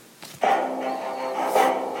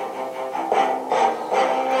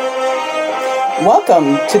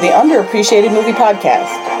Welcome to the Underappreciated Movie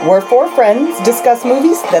Podcast, where four friends discuss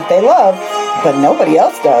movies that they love, but nobody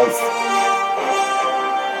else does.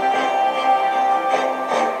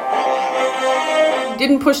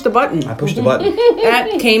 Didn't push the button. I pushed the button.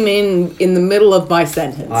 That came in the middle of my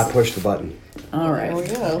sentence. I pushed the button. All right. There we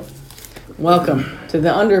go. Welcome to the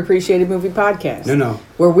Underappreciated Movie Podcast. No.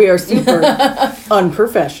 Where we are super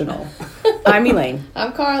unprofessional. I'm Elaine.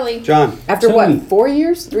 I'm Carly. John. After Tony. what, 4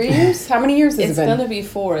 years? 3 years? How many years has It's it been? going to be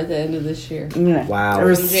 4 at the end of this year. Yeah. Wow.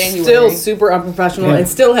 We're In January. still super unprofessional and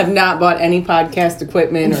still have not bought any podcast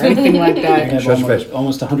equipment or anything like We that. have Shush, almost, fish.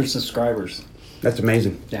 almost 100 subscribers. That's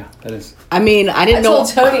amazing. Yeah, that is. I mean, I I didn't know. told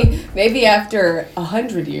Tony, maybe after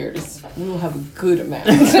 100 years, we will have a good amount.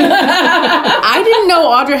 I didn't know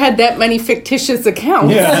Audra had that many fictitious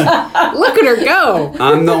accounts. Yeah. Look at her go.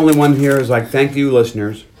 I'm the only one here who's like, thank you,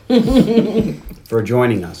 listeners, for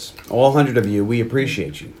joining us. All 100 of you, we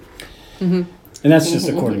appreciate you. And that's just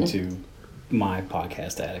according to my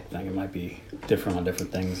podcast addict thing. It might be different on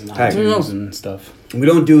different things and Hey. iTunes and stuff. We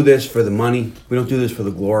don't do this for the money. We don't do this for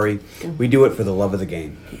the glory. We do it for the love of the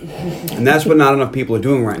game. And that's what not enough people are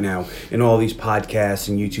doing right now in all these podcasts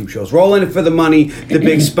and YouTube shows. We're all in it for the money, the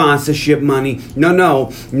big sponsorship money.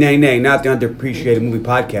 No, nay, not the Underappreciated Movie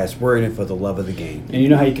Podcast. We're in it for the love of the game. And you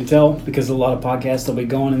know how you can tell? Because a lot of podcasts, they'll be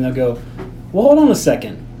going and they'll go, well, hold on a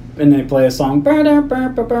second. And they play a song. Burr, burr, burr,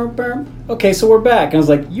 burr, burr, burr. Okay, so we're back. And I was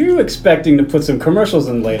like, you expecting to put some commercials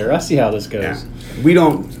in later. I see how this goes. Yeah. We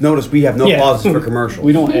don't notice we have no pauses for commercials.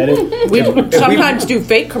 We don't edit. We sometimes do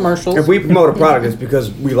fake commercials. If we promote a product, it's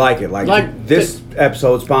because we like it. Like this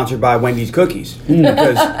episode sponsored by Wendy's Cookies.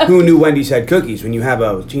 Because who knew Wendy's had cookies when you have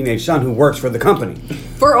a teenage son who works for the company?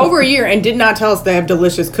 For over a year and did not tell us they have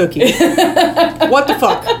delicious cookies. What the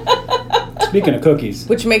fuck? Speaking of cookies.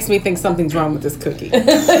 Which makes me think something's wrong with this cookie.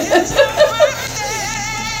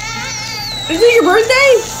 Is it your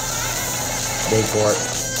birthday? Wait for it.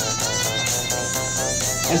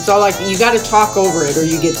 And so, like, you got to talk over it or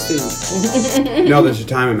you get sued. No, there's a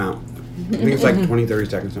time amount. I think it's like 20, 30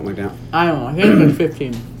 seconds, something like that. I don't know. I think it's like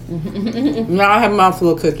 15. Now I have a mouthful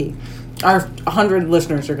of cookie. Our 100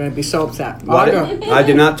 listeners are going to be so upset. Audra. I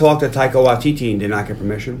did not talk to Taika Waititi and did not get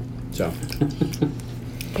permission. So,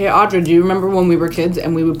 Hey, Audra, do you remember when we were kids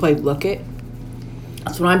and we would play Look It?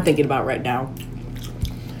 That's what I'm thinking about right now.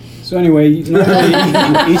 So anyway,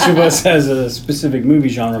 normally each of us has a specific movie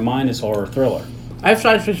genre. Mine is horror thriller. I have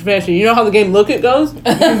science fiction fantasy. You know how the game Look It goes? You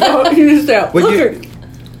just say, Look It.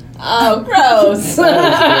 Oh, gross.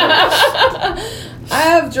 I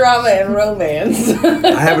have drama and romance.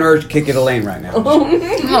 I have an urge to kick it Elaine right now.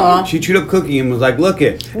 Aw. She chewed up cookie and was like, look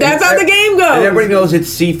it. That's how the game goes. And everybody knows it's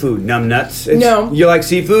seafood, numbnuts. No. You like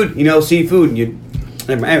seafood? You know seafood. And you,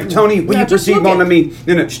 and Tony, will Yeah, you just proceed look on to it. me?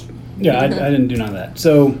 No. Yeah, I didn't do none of that.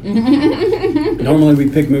 So normally we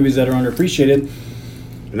pick movies that are underappreciated.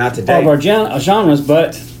 Not All today. of our genres,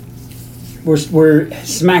 but we're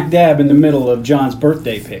smack dab in the middle of John's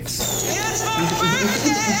birthday picks.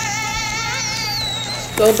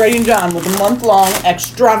 Celebrating John with a month-long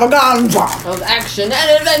extravaganza. Of action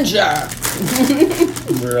and adventure.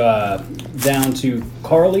 We're down to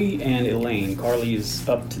Carly and Elaine. Carly is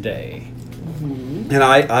up today. And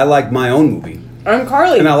I like my own movie. I'm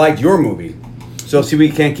Carly. And I liked your movie. So see,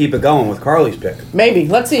 we can't keep it going with Carly's pick. Maybe.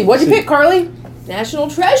 Let's see. What'd you pick, Carly? National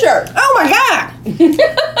Treasure. Oh my God!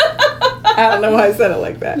 I don't know why I said it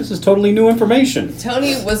like that. This is totally new information.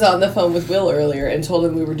 Tony was on the phone with Will earlier and told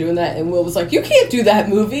him we were doing that. And Will was like, you can't do that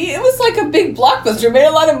movie. It was like a big blockbuster, made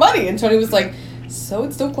a lot of money. And Tony was like, so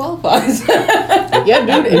it still qualifies. Yeah,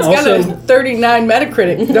 dude. It's got a also- 39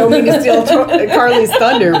 Metacritic. Don't mean to steal Carly's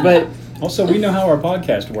thunder, but... Also, we know how our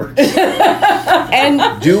podcast works.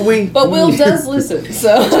 And Do we? But Will does listen,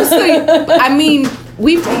 so. I mean,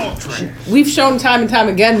 we've shown time and time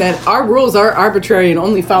again that our rules are arbitrary and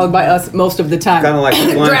only followed by us most of the time. Kind of like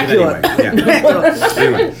Dracula. anyway. Yeah.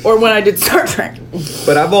 Anyway. Or when I did Star Trek.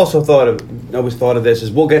 But I've also always thought of this,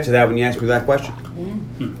 as we'll get to that when you ask me that question.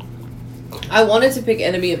 I wanted to pick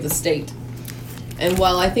Enemy of the State. And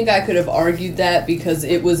while I think I could have argued that because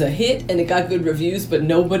it was a hit and it got good reviews, but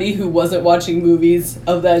nobody who wasn't watching movies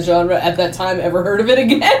of that genre at that time ever heard of it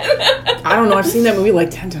again. I don't know. I've seen that movie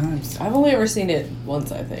like 10 times. I've only ever seen it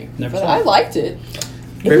once, I think. Never But saw I it. liked it.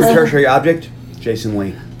 Favorite tertiary object? Jason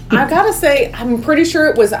Lee. I gotta say, I'm pretty sure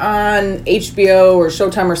it was on HBO or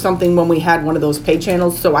Showtime or something when we had one of those pay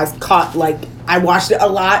channels. So I caught, I watched it a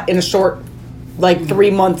lot in a short,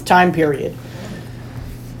 3-month time period.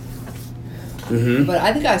 But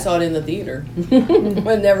I think I saw it in the theater.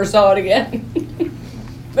 But never saw it again.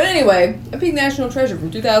 But anyway, I picked National Treasure from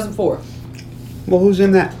 2004. Well, who's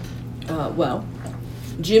in that? Well,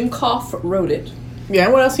 Jim Koff wrote it. Yeah,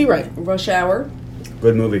 what else he write? Rush Hour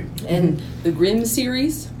Good movie. and the Grimm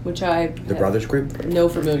series, which I The Brothers Group. no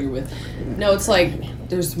familiar with. No, it's like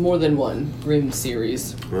there's more than one Grimm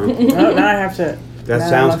series. Oh, now I have to. That now I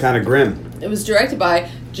sounds must- kind of grim. It was directed by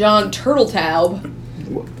John Turtletaub.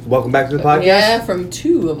 Welcome back to the podcast. Yeah, from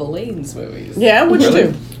 2 of Elaine's movies. Yeah, which Really?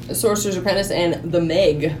 two? The Sorcerer's Apprentice and The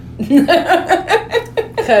Meg.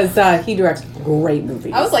 Because he directs great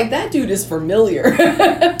movies. I was like, that dude is familiar. I've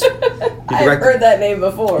directed- heard that name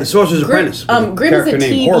before. The Sorcerer's Apprentice. with a Grimm is a character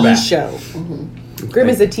named TV Horvath. show. Grimm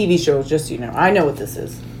is a TV show, just so you know. I know what this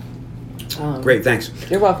is. Great, thanks.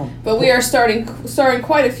 You're welcome. But we are starring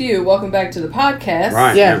quite a few. Welcome back to the podcast.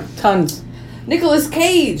 Right. Yeah, tons. Nicolas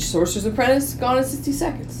Cage, Sorcerer's Apprentice, Gone in 60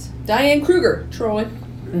 Seconds. Diane Kruger, Troy.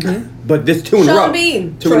 But this 2 in a row. Sean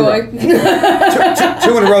Bean, Two in a Troy. row.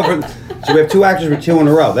 Two in a row. So we have 2 actors with 2 in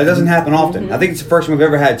a row. That doesn't happen often. I think it's the first time we've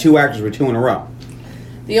ever had 2 actors with 2 in a row.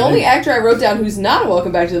 The only actor I wrote down who's not a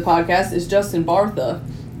welcome back to the podcast is Justin Bartha.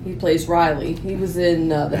 He plays Riley. He was in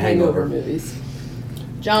the Hangover movies.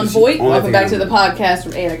 John This is Voight, the only welcome thing back I to the know. podcast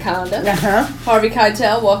from Anaconda. Uh-huh. Harvey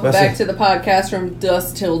Keitel, welcome That's back it. to the podcast from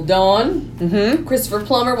Dusk Till Dawn. Mm-hmm. Christopher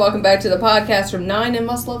Plummer, welcome back to the podcast from 9 and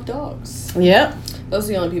Must Love Dogs. Yep. Those are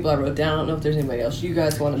the only people I wrote down. I don't know if there's anybody else you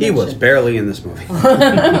guys want to He mention. was barely in this movie.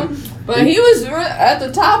 But he was at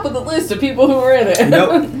the top of the list of people who were in it.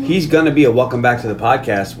 Nope. He's going to be a welcome back to the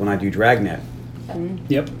podcast when I do Dragnet.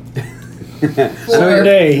 Yep. for,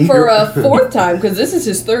 Someday. for a 4th time, because this is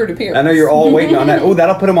his 3rd appearance. I know you're all waiting on that. Oh,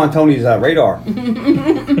 that'll put him on Tony's radar.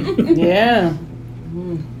 Yeah.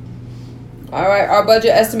 All right, our budget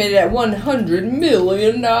estimated at $100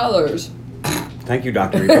 million. Thank you,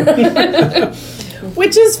 Dr. Eva.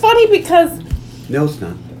 Which is funny because, No, it's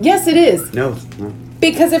not. yes, it is. No, it's not.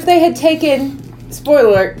 Because if they had taken, spoiler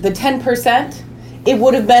alert, the 10%, it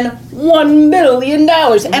would have been $1 million.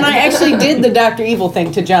 And I actually did the Dr. Evil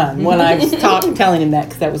thing to John when I was telling him that,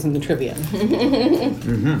 because that was in the trivia.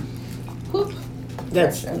 Whoop.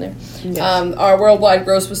 That's Down there. Yes. Our worldwide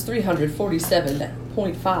gross was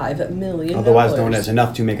 $347.5 million. Otherwise known as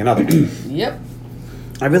enough to make another. Yep.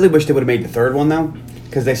 I really wish they would have made the 3rd one, though.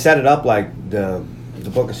 Because they set it up like the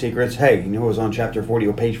Book of Secrets. Hey, you know it was on chapter 40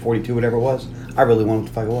 or page 42, whatever it was? I really wonder what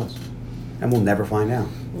the fuck it was. And we'll never find out.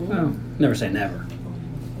 Oh, never say never.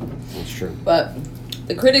 That's true. But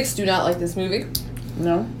the critics do not like this movie.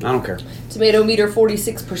 no. I don't care. Tomato meter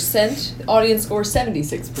 46%. Audience score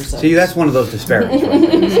 76%. See, that's one of those disparities.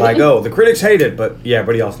 Right? It's like, oh, the critics hate it, but yeah,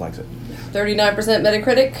 everybody else likes it. 39%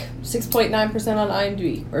 Metacritic, 6.9% on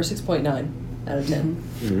IMDb, or 6.9 out of 10.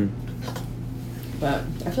 Mm-hmm. But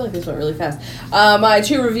I feel like this went really fast. My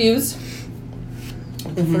 2 reviews.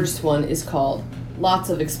 The first one is called Lots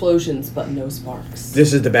of Explosions But No Sparks.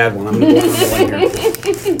 This is the bad one. I'm going to go on the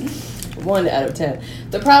one here. 1 out of 10.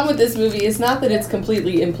 The problem with this movie is not that it's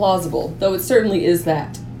completely implausible, though it certainly is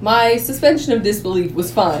that. My suspension of disbelief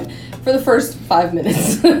was fine for the first 5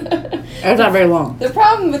 minutes. That's not very long. The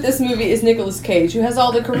problem with this movie is Nicolas Cage, who has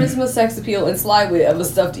all the charisma, sex appeal, and sly wit of a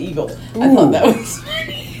stuffed eagle. I thought that was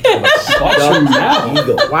funny. Watch your mouth.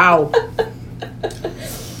 Eagle. Wow.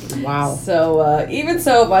 Wow. So, even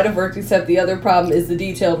so, it might have worked, except the other problem is the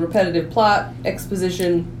detailed, repetitive plot,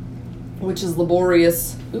 exposition, which is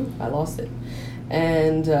laborious. Ooh, I lost it.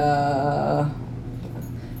 And, I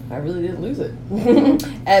really didn't lose it.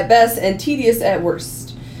 At best, and tedious at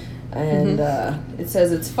worst. And it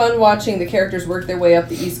says it's fun watching the characters work their way up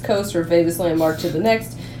the East Coast from a famous landmark to the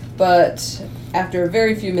next, but after a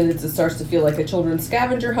very few minutes it starts to feel like a children's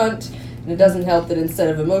scavenger hunt, and it doesn't help that instead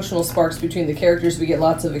of emotional sparks between the characters, we get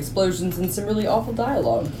lots of explosions and some really awful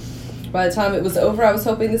dialogue. By the time it was over, I was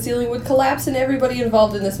hoping the ceiling would collapse and everybody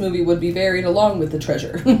involved in this movie would be buried along with the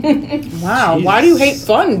treasure. Wow. Why do you hate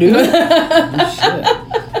fun, dude? Shit.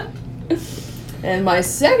 And my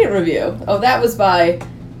second review, that was by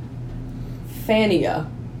Fania,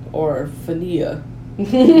 or Fania.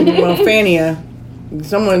 Well, Fania,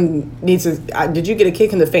 someone needs to. Did you get a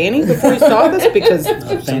kick in the fanny before you saw this? Because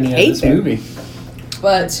Fanny hate of this there. movie.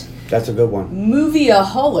 But That's a good one.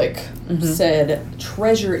 Movieaholic said,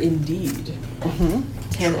 treasure indeed.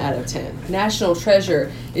 10 out of 10. National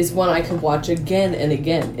Treasure is one I could watch again and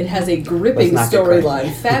again. It has a gripping Let's not get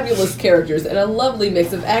storyline, fabulous characters, and a lovely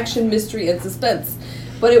mix of action, mystery, and suspense.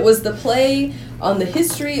 But it was the play on the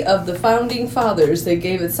history of the founding fathers that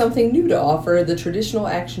gave it something new to offer the traditional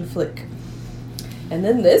action flick. And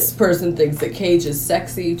then this person thinks that Cage is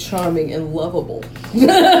sexy, charming, and lovable.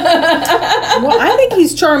 Well, I think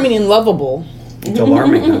he's charming and lovable. It's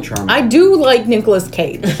alarming, not charming. I do like Nicolas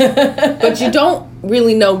Cage, but you don't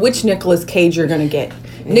really know which Nicolas Cage you're going to get.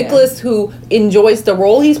 Nicholas who enjoys the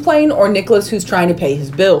role he's playing, or Nicholas who's trying to pay his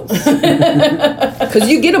bills. Because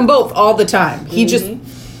you get them both all the time. He just,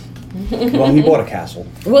 Well, he bought a castle.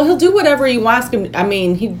 well, he'll do whatever he wants him. I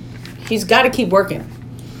mean, he's got to keep working.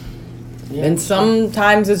 Yeah. And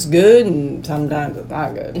sometimes it's good, and sometimes it's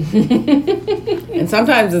not good. And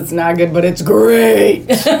sometimes it's not good, but it's great.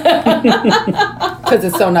 Because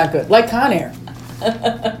it's so not good. Like Con Air.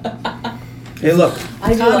 Hey, look.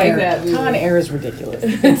 I do Con like Air. that movie. Con Air is ridiculous.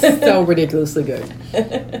 It's so ridiculously good.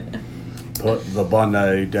 Put the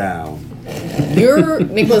bunny down. Your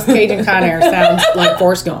Nicolas Cage in Con Air sounds like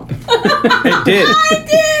Forrest Gump. It did. I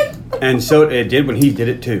did. And so it did when he did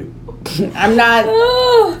it too. I'm not.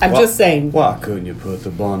 I'm just saying. Why couldn't you put the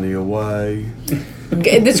bunny away?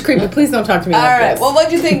 This is creepy. Please don't talk to me All like right. this. Well,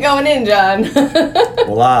 what'd you think going in, John?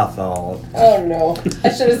 Well, I thought. Oh no! I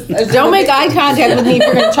should have. Don't make eye contact with me if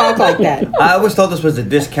you're going to talk like that. I always thought this was a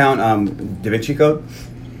discount Da Vinci Code.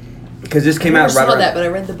 Because this came I out never right saw around. that, but I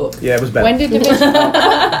read the book. Yeah, it was better. When did Da Vinci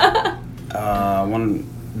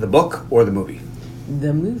The book or the movie?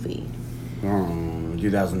 The movie.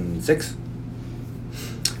 2006.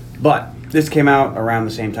 But this came out around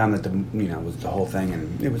the same time that was the whole thing,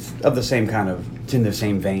 and it was of the same kind of, it's in the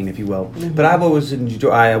same vein, if you will. Mm-hmm. But I always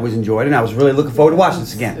enjoyed it, and I was really looking forward to watching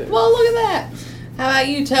this again. Well, look at that. How about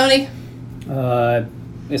you, Tony? The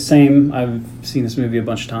same. I've seen this movie a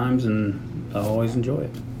bunch of times, and I always enjoy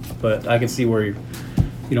it. But I can see where you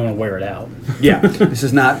don't want to wear it out. Yeah, this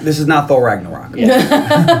is not Thor Ragnarok.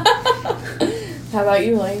 How about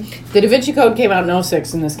you, Lane? The Da Vinci Code came out in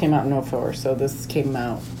 06 and this came out in 04, so this came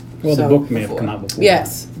out. Well, so the book may have before. come out before.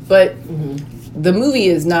 Yes, but the movie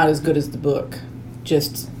is not as good as the book.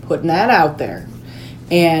 Just putting that out there.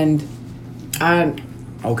 And I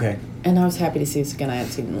Okay. was happy to see this again. I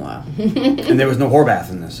hadn't seen it in a while. And there was no whore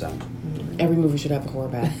bath in this, so. Every movie should have a horror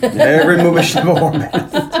bath. Every movie should have a whore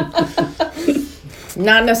bath.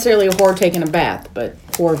 Not necessarily a whore taking a bath, but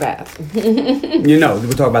whore bath. We're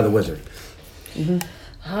talking about the wizard.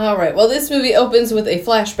 All right. Well, this movie opens with a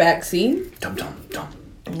flashback scene Dum dum dum.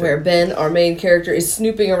 where Ben, our main character, is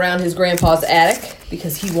snooping around his grandpa's attic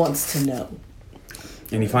because he wants to know.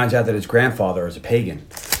 And he finds out that his grandfather is a pagan.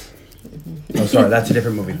 Oh, sorry, that's a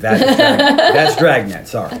different movie. That's Dragnet,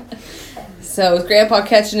 sorry. So his grandpa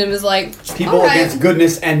catching him is like, People "All right." against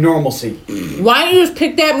goodness and normalcy. Why don't you just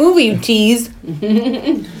pick that movie, you tease?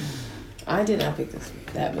 I did not pick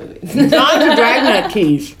that movie. Not the Dragnet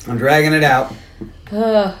tease. I'm dragging it out.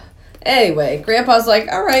 Anyway, Grandpa's like,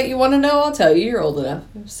 all right, you want to know? I'll tell you. You're old enough.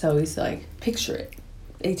 So he's like, picture it.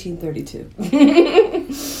 1832.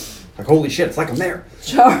 Like, holy shit, it's like I'm there.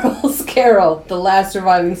 Charles Carroll, the last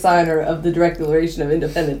surviving signer of the Declaration of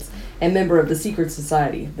Independence and member of the secret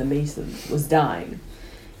society, the Masons, was dying.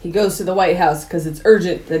 He goes to the White House because it's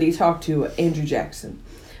urgent that he talk to Andrew Jackson.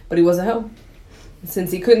 But he wasn't home.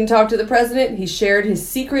 Since he couldn't talk to the president, he shared his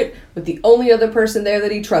secret with the only other person there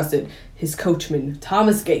that he trusted, his coachman,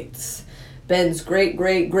 Thomas Gates, Ben's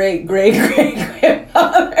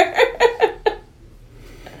great-great-great-great-grandfather.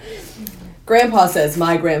 Grandpa says,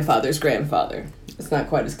 my grandfather's grandfather. It's not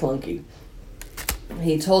quite as clunky.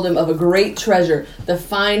 He told him of a great treasure, the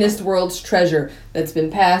finest world's treasure, that's been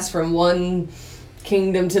passed from one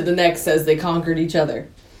kingdom to the next as they conquered each other.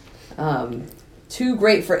 Too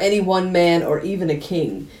great for any one man or even a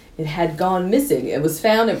king. It had gone missing. It was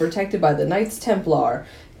found and protected by the Knights Templar,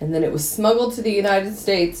 and then it was smuggled to the United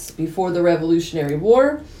States before the Revolutionary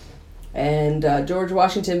War. And George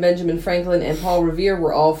Washington, Benjamin Franklin, and Paul Revere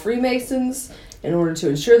were all Freemasons. In order to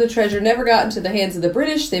ensure the treasure never got into the hands of the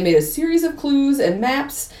British, they made a series of clues and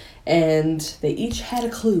maps, and they each had a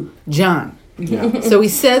clue. John. Yeah. So he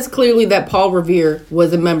says clearly that Paul Revere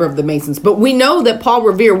was a member of the Masons. But we know that Paul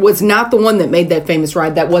Revere was not the one that made that famous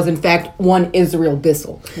ride. That was, in fact, one Israel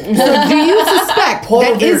Bissell. So do you suspect Paul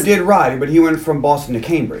that Revere did ride, but he went from Boston to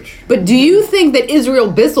Cambridge. But do you think that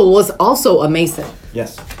Israel Bissell was also a Mason?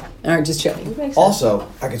 Yes. All right, just checking. Also,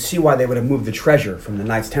 I could see why they would have moved the treasure from the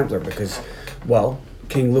Knights Templar because, well,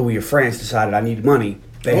 King Louis of France decided I need money.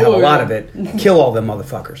 They have a lot of it. Kill all them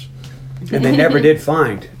motherfuckers. And they never did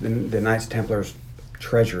find the Knights Templars'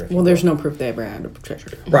 treasure. Well, there's no proof they ever had a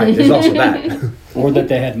treasure. Right, there's also that. Or that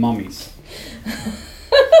they had mummies.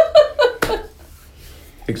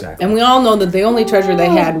 Exactly. And we all know that the only treasure they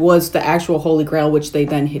had was the actual Holy Grail, which they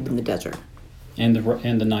then hid in the desert. And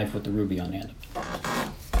the knife with the ruby on the end of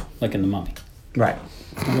it. Like in The Mummy. Right.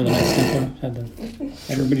 Remember the Knights Templar had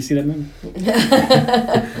everybody see that movie?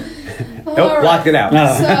 Nope, blocked it out.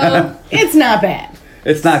 So, It's not bad.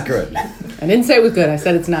 It's not good. I didn't say it was good. I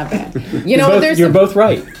said it's not bad. You know, You're both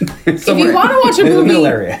right. if you want to watch a in the movie, middle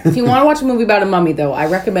area. if you want to watch a movie about a mummy, though, I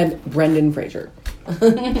recommend Brendan Fraser.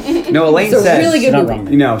 No, Elaine It's a said. really good She's not movie. wrong.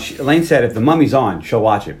 You know, Elaine said if the Mummy's on, she'll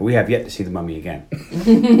watch it. But we have yet to see the Mummy again.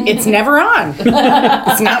 It's never on.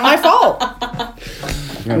 It's not my fault.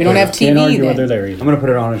 We don't have Can't TV argue with her then. there I'm either. gonna put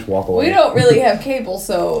it on and just walk away. We don't really have cable,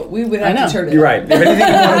 so we would have I know. to turn it You're on. right. If anything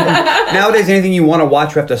you wanna, nowadays, anything you want to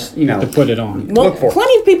watch, you have to, To put it on. Well, Look for it.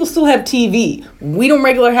 plenty of people still have TV. We don't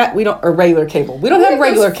regular cable. We don't We have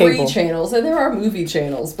regular those free cable. channels, and there are movie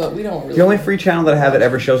channels, but we don't really. The only free channel that I have that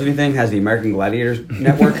ever shows anything has the American Gladiators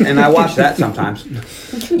Network, and I watch that sometimes.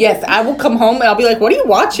 Yes, I will come home and I'll be like, "What are you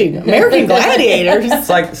watching? American Gladiators." It's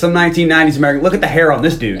like some 1990s American. Look at the hair on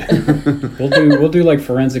this dude. We'll do like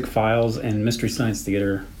Forensic Files and Mystery Science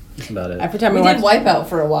Theater. That's about it. Every time We we did watch, Wipeout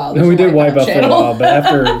for a while. And we did Wipeout for a channel. while, but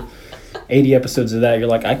after 80 episodes of that, you're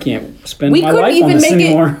like, I can't spend we my couldn't life on even this make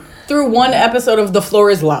anymore. it through one episode of The Floor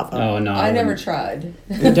Is Lava. Oh no, I never wouldn't. tried.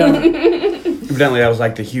 Don't. Evidently, that was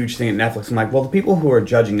like the huge thing at Netflix. I'm like, well, the people who are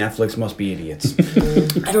judging Netflix must be idiots.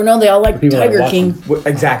 I don't know. They all like People that Tiger watch King. them.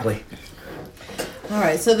 Exactly. All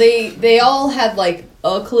right, so they all had like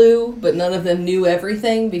a clue, but none of them knew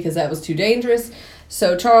everything because that was too dangerous.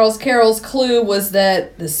 So Charles Carroll's clue was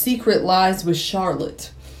that the secret lies with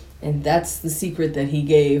Charlotte, and that's the secret that he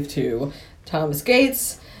gave to Thomas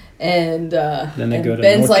Gates. And Then they and go to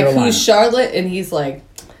Ben's North like, Carolina. "Who's Charlotte?" And he's like,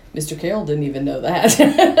 "Mr. Carroll didn't even know that."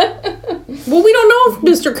 Well, we don't know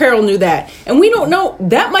if Mr. Carroll knew that, and we don't know.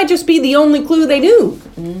 That might just be the only clue they knew.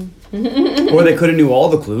 Or they could have knew all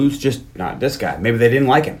the clues, just not this guy. Maybe they didn't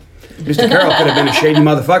like him. Mr. Carroll could have been a shady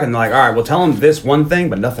motherfucker, and they're like, all right, we'll tell him this one thing,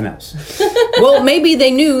 but nothing else. Well, maybe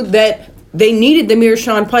they knew that they needed the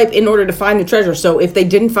Meerschaum pipe in order to find the treasure. So if they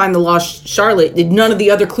didn't find the lost Charlotte, none of the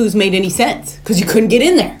other clues made any sense because you couldn't get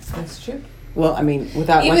in there. That's true. Well, I mean,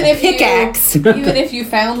 without Even like a if you- pickaxe. Even if you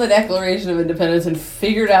found the Declaration of Independence and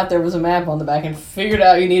figured out there was a map on the back and figured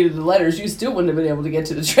out you needed the letters, you still wouldn't have been able to get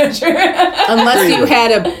to the treasure. Unless you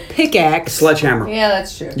had a pickaxe. Sledgehammer. Yeah,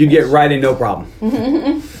 that's true. You'd get right in, no problem.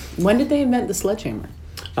 When did they invent the sledgehammer?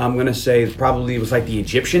 I'm going to say probably it was like the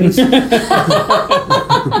Egyptians.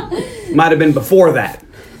 Might have been before that.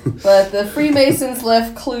 But the Freemasons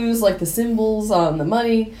left clues like the symbols on the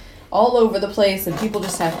money all over the place, and people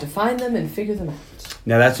just have to find them and figure them out.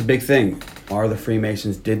 Now, that's a big thing. Are the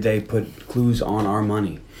Freemasons, did they put clues on our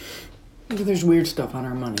money? There's weird stuff on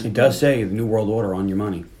our money. It does say the New World Order on your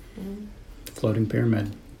money. Floating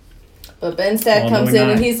pyramid. But Ben's dad Well, comes knowing in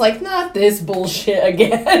and that. he's like, not this bullshit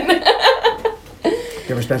again. If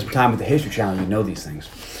you ever spend some time with the History Channel, you know these things.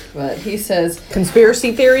 But he says,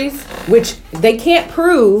 Conspiracy theories, which they can't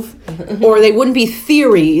prove, or they wouldn't be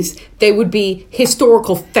theories, they would be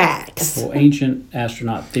historical facts. Well, ancient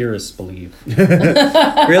astronaut theorists believe.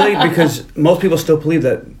 Really? Because most people still believe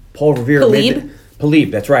that Paul Revere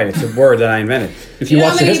Believe, that's right. It's a word that I invented. If you know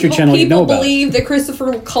watch how the many History Channel, you know people about it. believe that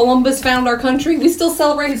Christopher Columbus found our country? We still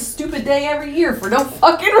celebrate his stupid day every year for no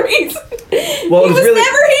fucking reason. Well, He was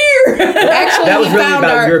never here. Actually, That was he really found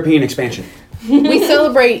about our, European expansion. we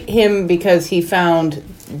celebrate him because he found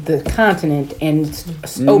the continent and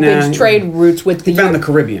opened Nah. trade routes with the He found the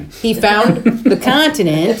Caribbean. He found the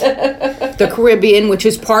continent, the Caribbean, which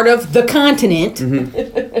is part of the continent,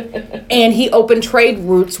 and he opened trade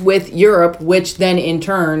routes with Europe, which then in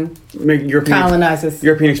turn colonizes.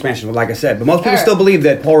 European expansion, like I said. But most people Alright. still believe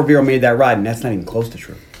that Paul Revere made that ride, and that's not even close to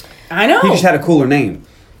true. I know. He just had a cooler name.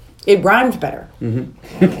 It rhymes better.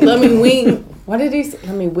 What did he say?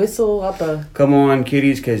 Let me whistle up a Come on,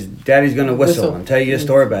 kiddies, because Daddy's going to whistle and tell you a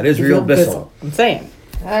story about Israel Bissell. I'm saying.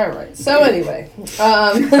 All right. So anyway,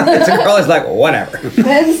 So Carla's like, whatever.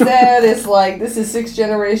 Ben's dad is like, this is 6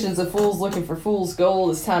 generations of fools looking for fool's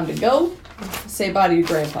gold. It's time to go. Say bye to your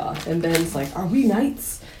grandpa. And Ben's like, are we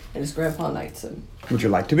knights? And his grandpa knights him. Would you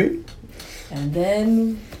like to be? And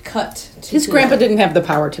then cut to His grandpa didn't have the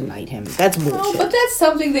power to knight him. That's Oh, bullshit. but that's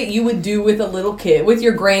something that you would do with a little kid, with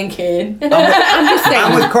your grandkid. I'm just saying.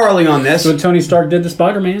 I'm with Carly on this. That's what Tony Stark did to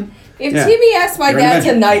Spider-Man. If Yeah. Timmy asked my You're dad to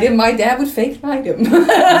inventing. knight him, my dad would fake knight him.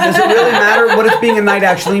 Does it really matter? What does being a knight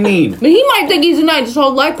actually mean? But he might think he's a knight his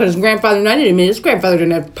whole life because his grandfather knighted him, and his grandfather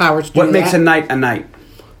didn't have powers to do What makes that. a knight a knight?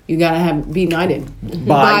 You gotta be knighted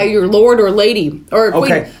By- by your lord or lady or queen.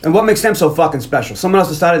 Okay, and what makes them so fucking special? Someone else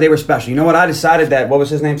decided they were special. You know what? I decided that, what was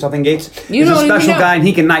his name? Something Gates? You He's a don't even special know. guy and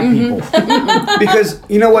he can knight people. Because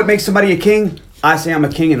you know what makes somebody a king? I say I'm a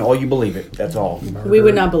king and all you believe it. That's all. We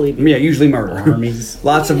would not believe you. Yeah, usually murder. Armies.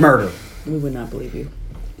 Lots of murder. We would not believe you.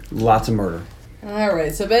 Lots of murder. All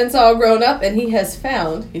right, so Ben's all grown up, and he has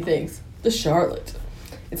found, he thinks, the Charlotte.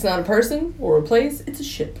 It's not a person or a place, it's a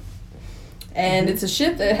ship. And it's a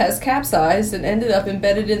ship that has capsized and ended up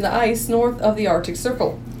embedded in the ice north of the Arctic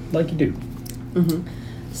Circle. Like you do.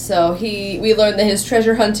 So we learned that his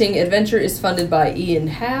treasure hunting adventure is funded by Ian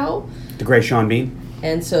Howe, The great Sean Bean.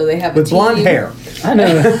 and so they have With a team. blonde hair. I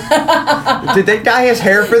know. Did they dye his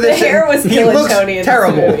hair for The this? hair was He killing looks Tony in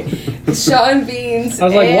terrible. this movie. Sean Bean's. I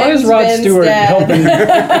was like, why is and Rod Ben's Stewart dad. helping?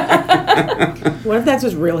 What if that's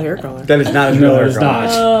his real hair color? That is not his real No, hair it's color.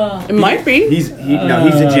 not. It might be. He's a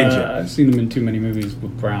ginger. I've seen him in too many movies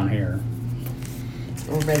with brown hair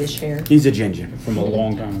Or reddish hair. He's a ginger. from a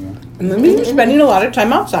long time ago. And then we were spending a lot of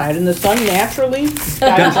time outside, and the sun naturally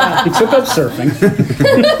dies out. He took up surfing.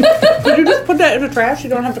 Could you just put that in the trash? You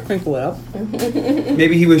don't have to crinkle it up.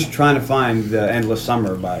 Maybe he was trying to find the endless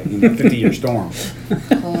summer by 50-year storm.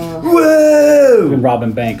 Whoa! And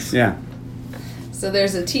Robin Banks. Yeah. So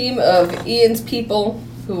there's a team of Ian's people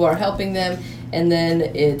who are helping them, and then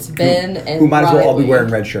it's Ben and Who might as well all be Riley. wearing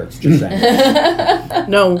red shirts. Just saying.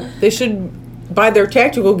 No, they should buy their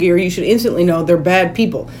tactical gear. You should instantly know they're bad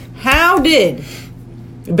people. How did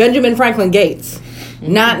Benjamin Franklin Gates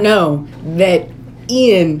not know that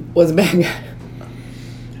Ian was a bad guy?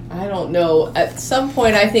 I don't know. At some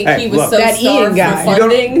point, I think Hey, he was look. so That Ian starved guy. for You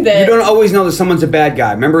funding that You don't always know that someone's a bad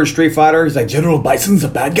guy. Remember in Street Fighter, he's like, General Bison's a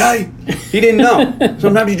bad guy? He didn't know.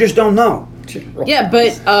 Sometimes you just don't know. Yeah,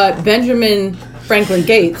 but Benjamin Franklin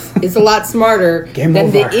Gates is a lot smarter Game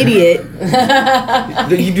than the over. idiot.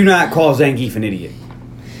 You do not call Zangief an idiot.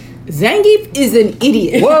 Zangief is an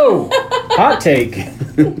idiot. Whoa! Hot take.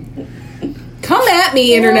 Come at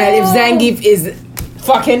me, internet, if Zangief is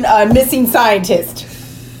fucking a missing scientist.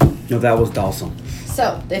 No, that was Dawson.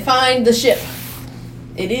 So they find the ship.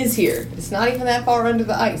 It is here. It's not even that far under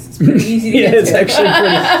the ice. It's pretty easy to Yeah, get it's to.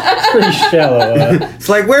 actually pretty shallow. It's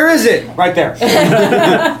like, where is it? Right there.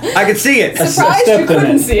 I could see it. Surprised you stepped in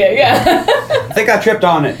couldn't it. see it. Yeah, I think I tripped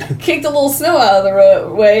on it. kicked a little snow out of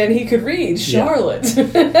the way, and he could read Charlotte.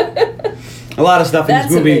 A lot of stuff in That's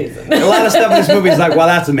this movie. amazing. A lot of stuff in this movie is like, wow,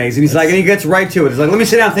 that's amazing. He's like, and he gets right to it. He's like, let me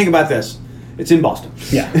sit down and think about this. It's in Boston.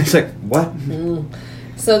 Yeah. It's like, what?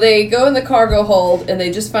 So they go in the cargo hold, and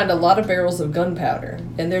they just find a lot of barrels of gunpowder,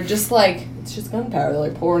 and they're just like, it's just gunpowder. They're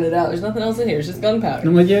like pouring it out. There's nothing else in here. It's just gunpowder. And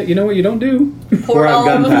I'm like, yeah, you know what you don't do? Pour it out all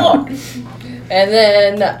on the gunpowder. floor. And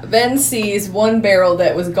then Ben sees one barrel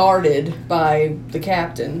that was guarded by the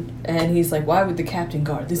captain, and he's like, why would the captain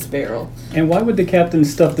guard this barrel? And why would the captain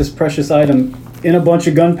stuff this precious item in a bunch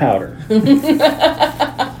of gunpowder?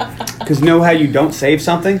 Because know how you don't save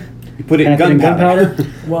something? You put it in Pack it in gunpowder.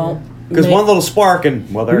 Well, Because one little spark and,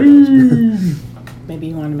 well, there it goes. maybe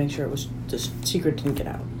he wanted to make sure it was the secret didn't get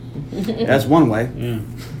out. That's one way. Yeah.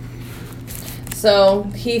 So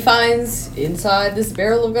he finds inside this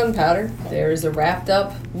barrel of gunpowder, there is a wrapped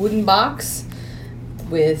up wooden box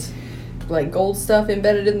with like gold stuff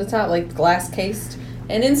embedded in the top, like glass cased.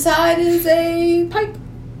 And inside is a pipe.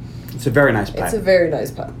 It's a very nice It's pipe. a very nice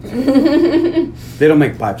pipe. They don't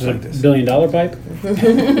make pipes Is it like a this. $1 billion pipe?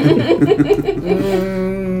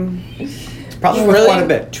 It's probably worth quite a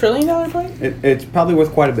bit. $1 trillion plate? It's probably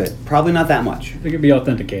worth quite a bit. Probably not that much. It could be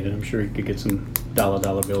authenticated. I'm sure you could get some dollar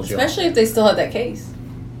bills. y'all. Especially if they still have that case.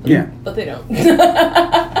 Yeah. But they don't.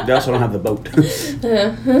 They also don't have the boat.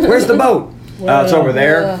 Where's the boat? It's over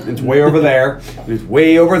there. It's way over there. It's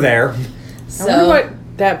way over there. I wonder So what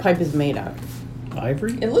that pipe is made of.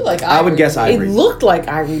 Ivory? it looked like I would guess ivory. It looked like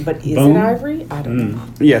ivory, but is Bone? it ivory? I don't know.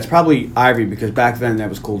 Yeah, it's probably ivory because back then that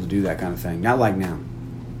was cool to do that kind of thing. Not like now.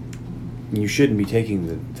 You shouldn't be taking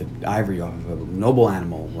the ivory off of a noble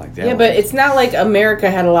animal like that. Yeah, but it's not like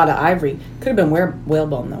America had a lot of ivory. Could have been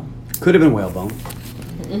whalebone though. Could have been whalebone.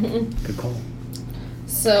 Good call.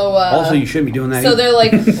 So Also, you shouldn't be doing that so either. they're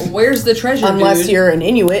like, where's the treasure, Unless dude? you're an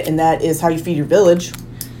Inuit and that is how you feed your village.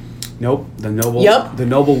 Nope. The noble Yup. the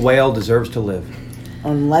noble whale deserves to live.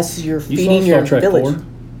 Unless you're You feeding saw your Star Trek village. 4?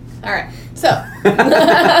 Alright, so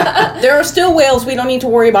There are still whales. We don't need to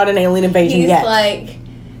worry about an alien invasion he's yet. like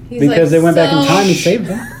Because they went back in "So- time and saved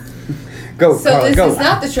them. Go, So Carla, this go. is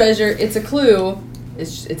not the treasure, it's a clue.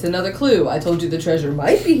 It's another clue. I told you the treasure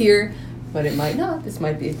might be here, but it might not. This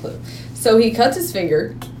might be a clue. So he cuts his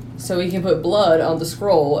finger so he can put blood on the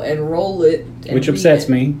scroll and roll it. And Which read upsets it.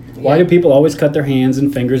 me. Why Yeah. do people always cut their hands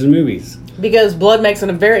and fingers in movies? Because blood makes it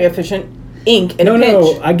a very efficient ink in No, a pinch.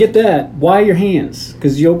 no, I get that. Why your hands?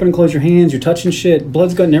 Because you open and close your hands, you're touching shit,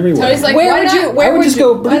 blood's gotten everywhere. Tony's like, Where why would not? you- where why would would you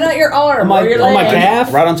go- Why not your arm On my- or your on my leg?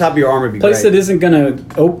 calf? Right on top of your arm would be Place great. that isn't gonna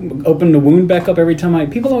open the wound back up every time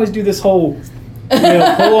people always do this whole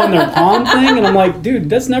pull on their palm thing, and I'm like, dude,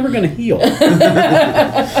 that's never gonna heal.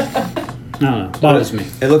 I don't know, bothers me.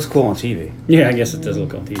 It looks cool on TV. Yeah, I guess it does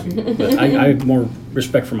look on TV, but I have more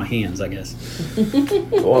respect for my hands, I guess.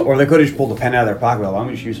 Or they could have just pulled a pen out of their pocket. Well, I'm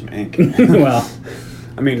going to use some ink. Well,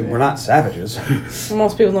 I mean, we're not savages.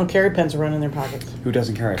 Most people don't carry pens around in their pockets. Who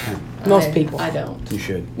doesn't carry a pen? Most people. I don't. You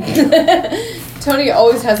should. Tony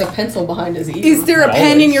always has a pencil behind his ear. Is there a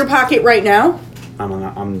pen in your pocket right now? No.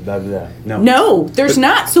 No, there's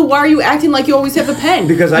not. So why are you acting like you always have a pen?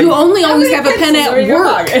 Because you only always have a pen at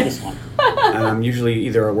work. This one. And I'm usually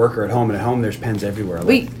either at work or at home. And at home, there's pens everywhere. Like,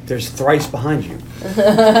 Wait. there's thrice behind you.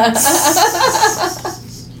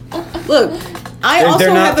 Look, I also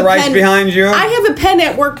They're not have a thrice pen behind you? I have a pen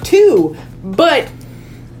at work too, but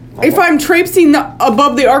if I'm traipsing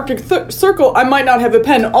above the Arctic Circle, I might not have a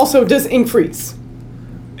pen. Also, does ink freeze?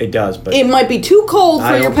 It does, but It might be too cold for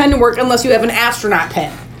I your don't- pen to work unless you have an astronaut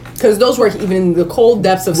pen. Because those work even in the cold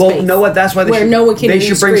depths of well, space. you know what? That's why where no one can they even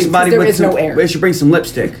should bring scream, 'cause somebody there with is some. no air. They should bring some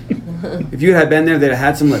lipstick. If you had been there, they'd have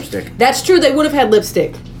had some lipstick, That's true. They would have had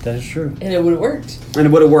lipstick. That is true. And it would have worked. and it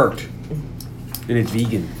would have worked. And it's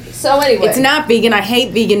vegan. So anyway. It's not vegan. I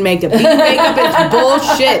hate vegan makeup. Vegan makeup is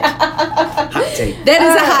bullshit. Hot take. That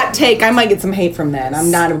is a hot take. I might get some hate from that.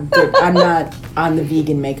 I'm not on the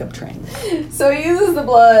vegan makeup train. So he uses the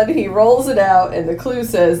blood, he rolls it out, and the clue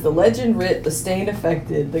says, the legend writ, the stain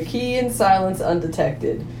affected, the key in silence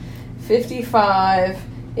undetected. 55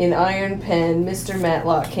 in iron pen, Mr.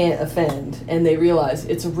 Matlock can't offend. And they realize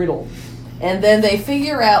it's a riddle. And then they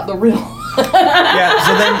figure out the riddle. Yeah.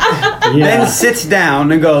 So then sits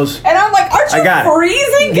down and goes. And I'm like, aren't you I got it.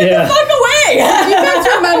 freezing? Get Yeah. the fuck away! Do you guys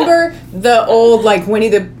remember the old Winnie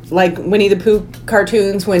the Pooh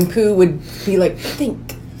cartoons when Pooh would be like,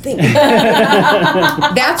 think.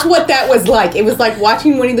 That's what that was like. It was like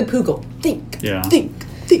watching Winnie the Pooh go, think.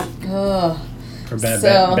 Ugh. For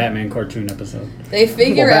So- Batman cartoon episode. They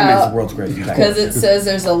figure Well, Batman's out, the world's greatest because detective. it says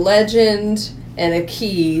there's a legend and a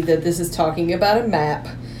key, that this is talking about a map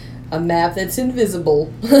that's invisible.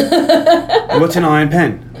 What's an iron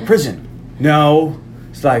pen? Prison. No.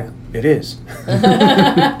 It's like it is.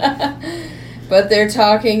 But they're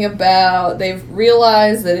talking about, they've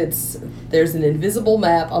realized that there's an invisible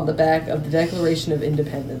map on the back of the Declaration of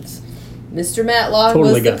Independence. Mr. Matlock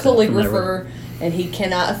Totally was the got that from that calligrapher, and he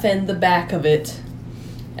cannot offend the back of it.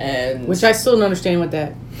 And Which I still don't understand what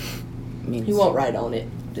that means. he won't write on it,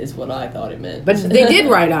 is what I thought it meant. But they did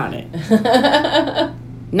write on it.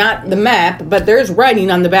 Not the map, but there's writing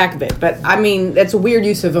on the back of it. But I mean, that's a weird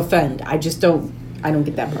use of offend. I don't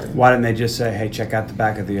get that part. Why didn't they just say, "Hey, check out the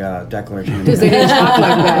back of the Declaration"? Because they didn't talk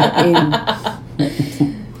like that in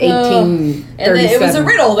 1837. And then it was a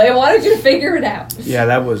riddle. They wanted you to figure it out. Yeah,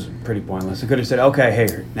 that was pretty pointless. They could have said, "Okay,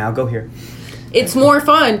 hey, now go here." It's more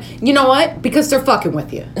fun. You know what? Because they're fucking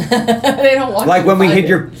with you. They don't want Like you when to we find hid it.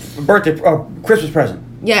 your birthday Christmas present.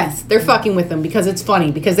 Yes, they're fucking with them because it's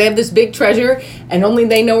funny. Because they have this big treasure and only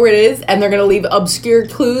they know where it is, and they're going to leave obscure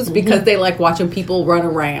clues because they like watching people run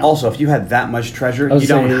around. Also, if you had that much treasure, I was you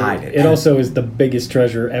don't saying, hide it. It also is the biggest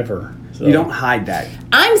treasure ever. So. You don't hide that.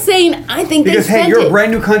 I'm saying I think Because, they hey, spent you're it. a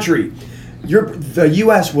brand new country. The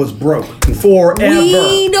U.S. was broke forever.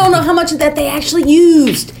 We don't know how much of that they actually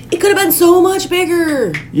used. It could have been so much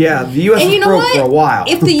bigger. Yeah, the U.S. And was you know broke what? for a while.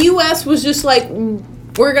 If the U.S. was just like,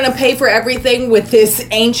 we're going to pay for everything with this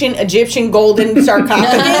ancient Egyptian golden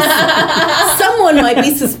sarcophagus, someone might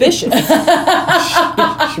be suspicious.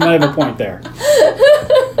 She might have a point there.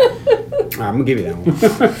 I'm going to give you that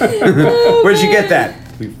one. Where'd you get that?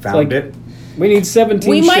 We found Like- it. We need 17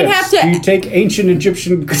 We might ships. have to- Do you take ancient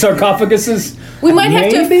Egyptian sarcophaguses? We might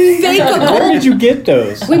have to Maybe? fake a Where gold. did you get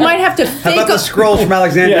those? We might have to How fake about the a. scrolls from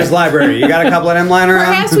Alexandria's Yeah. library? You got a couple of them lying around?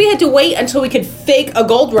 Perhaps we had to wait until we could fake a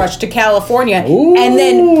gold rush to California Ooh. and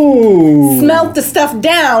then smelt the stuff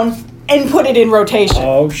down and put it in rotation.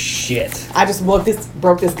 Oh, shit. I just broke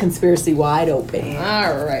this conspiracy wide open.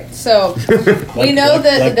 All right, so we Like- know like-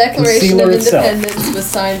 that like the Declaration of concealer itself. Independence was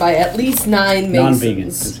signed by at least 9 Masons.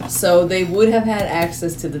 Non-vegans. So they would have had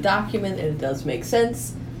access to the document, and it does make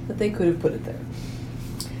sense that they could have put it there.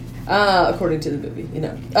 According to the movie, you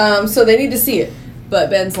know. So they need to see it. But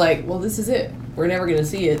Ben's like, well, this is it. We're never going to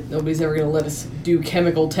see it. Nobody's ever going to let us do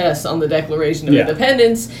chemical tests on the Declaration of Yeah.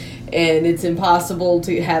 Independence, and it's impossible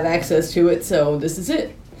to have access to it, so this is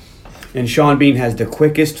it. And Sean Bean has the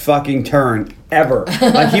quickest fucking turn ever.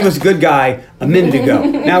 Like he was a good guy a minute ago.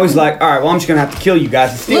 Now he's like, all right, well, I'm just going to have to kill you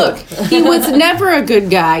guys and steal Look, it. he was never a good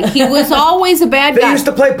guy. He was always a bad They guy. used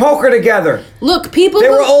to play poker together. Look, people They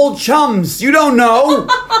were old chums. You don't know.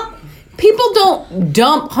 people don't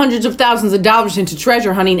dump hundreds of thousands of dollars into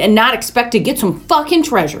treasure hunting and not expect to get some fucking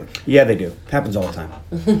treasure. Yeah, they do. Happens all the time.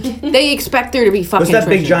 They expect there to be fucking What's that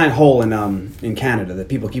treasure. big giant hole in Canada that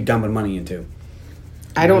people keep dumping money into?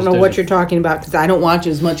 I don't know what you're talking about because I don't watch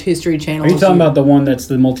as much History Channel. Are you talking about the one that's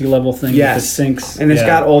the multi-level thing Yes. with the sinks? And it's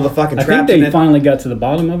got all the fucking I traps think in they it. finally got to the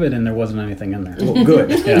bottom of it and there wasn't anything in there. Well, good.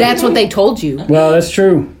 Yeah. That's what they told you. Well, that's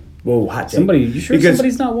true. Whoa, hot take. You sure Because-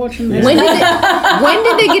 somebody's not watching this? When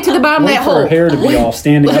did they get to the bottom of Wait that for hole? her hair to be all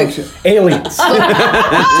standing up. Aliens.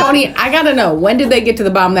 Tony, I gotta know, when did they get to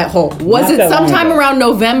the bottom of that hole? Was Not it that long sometime ago. around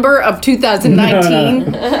November of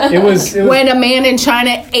 2019 It was when a man in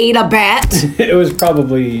China ate a bat? it was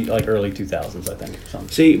probably like early 2000s, I think. Or something.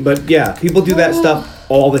 See, but yeah, people do that stuff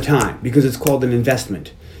all the time because it's called an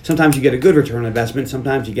investment. Sometimes you get a good return on investment.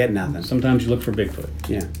 Sometimes you get nothing. Sometimes you look for Bigfoot.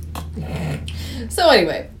 Yeah. So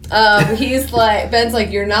anyway, he's like, Ben's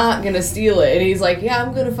like, you're not gonna steal it, and he's like, yeah,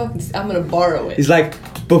 I'm gonna borrow it. He's like,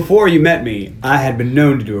 before you met me, I had been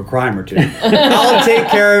known to do a crime or two. I'll take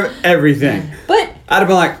care of everything. But I'd have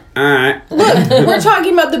been like, all right. look, we're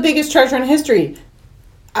talking about the biggest treasure in history.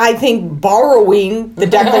 I think borrowing the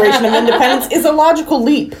Declaration of Independence is a logical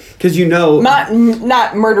leap. Because you know,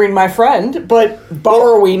 Not murdering my friend, but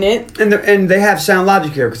borrowing it. and they have sound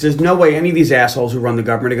logic here, because there's no way any of these assholes who run the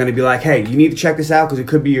government are going to be like, hey, you need to check this out because it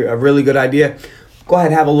could be a really good idea. Go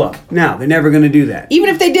ahead, have a look. No, they're never going to do that. Even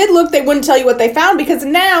if they did look, they wouldn't tell you what they found because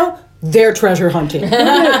now they're treasure hunting.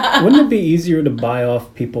 Wouldn't it be easier to buy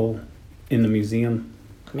off people in the museum?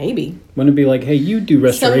 Maybe. Wouldn't it be like, hey, you do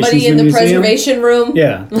restorations Somebody in the museum? preservation room.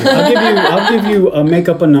 Yeah, I'll give you make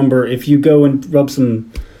up a number if you go and rub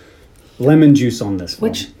some lemon juice on this.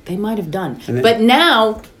 Which they might have done. then- But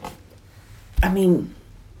now, I mean,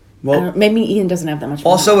 Well, maybe Ian doesn't have that much money.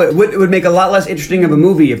 also, it would make a lot less interesting of a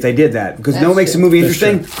movie if they did that. Because you know what makes a true. movie That's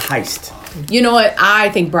interesting? Heist. You know what? I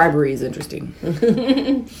think bribery is interesting.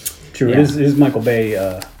 True, Yeah. it is Michael Bay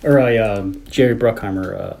Jerry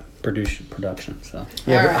Bruckheimer production. So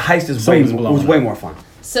Yeah, All but right. Heist is Someone's was blowing way up. more fun.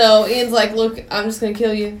 So Ian's like, look, I'm just gonna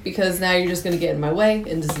kill you because now you're just gonna get in my way,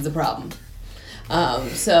 and this is a problem.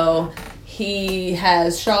 So he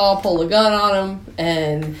has Shaw pull a gun on him,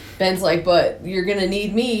 and Ben's like, but you're gonna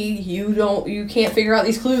need me. You can't figure out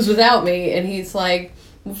these clues without me. And he's like,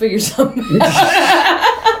 we'll figure something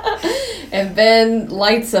out. And Ben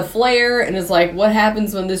lights a flare and is like, what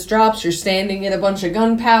happens when this drops? You're standing in a bunch of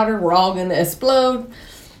gunpowder. We're all gonna explode.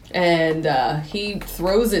 And he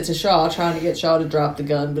throws it to Shaw, trying to get Shaw to drop the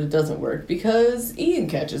gun, but it doesn't work because Ian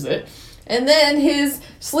catches it. And then his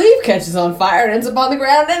sleeve catches on fire and ends up on the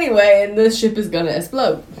ground anyway, and the ship is gonna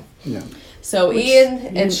explode. Yeah. So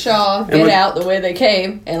Ian and Shaw get what- out the way they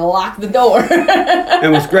came and lock the door.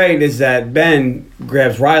 And what's great is that Ben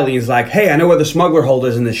grabs Riley and is like, hey, I know where the smuggler hold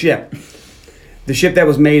is in the ship. The ship that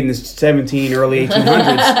was made in the early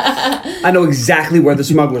 1800s. I know exactly where the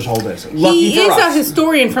smuggler's hold is. Lucky He for is a us.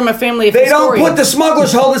 historian from a family of They don't historians. put the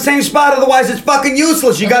smuggler's hold in the same spot, otherwise it's fucking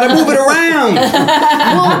useless. You gotta move it around.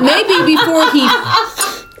 Well, maybe before he...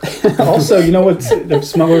 also, you know what the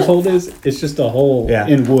smuggler's hold is? It's just a hole Yeah.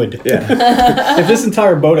 in wood. Yeah. If this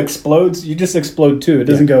entire boat explodes, you just explode too. It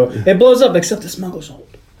doesn't go. It blows up except the smuggler's hold.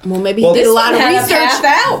 Well, maybe Well, he did a this lot of Had a research. path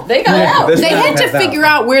out. They got Yeah, out. this- They had to Path out. figure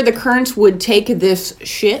out where the currents would take this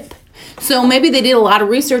ship. So maybe they did a lot of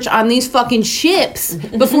research on these fucking ships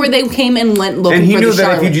before they came and went looking And he for knew the that if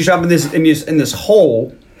Charlotte. you just jump in this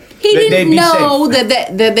hole, He they'd didn't be know safe.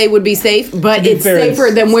 that they would be safe, but be it's fair, safer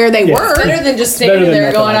it's- than where they yeah. were. Better than just Better standing than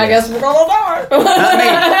there nothing, going, I I guess we're gonna die. I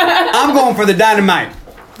mean, I'm going for the dynamite.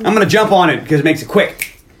 I'm gonna jump on it because it makes it quick.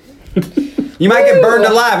 You might get burned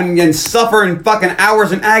alive and suffer in fucking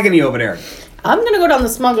hours in agony over there. I'm gonna go down the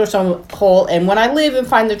smuggler's hole, and when I live and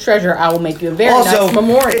find the treasure, I will make you a very Also, nice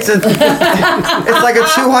memorial. it's like a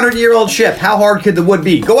 200-year-old ship. How hard could the wood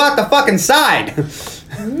be? Go out the fucking side.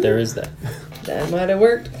 There is that. That might have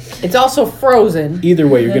worked. It's also frozen. Either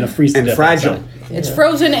way, you're gonna freeze to And death fragile. outside. It's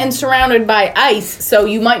frozen and surrounded by ice, so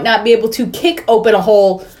you might not be able to kick open a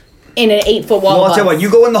hole in an 8-foot wall. Well, I'll of tell you what. ice.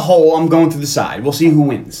 You go in the hole. I'm going through the side. We'll see who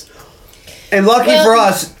wins. And lucky Well, for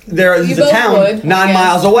us, there you is a both town would, 9 I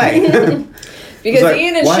miles guess. away. Because It's like,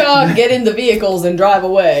 Ian and what? Shaw get in the vehicles and drive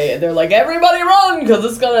away. And they're like, everybody run, because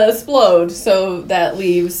it's going to explode. So that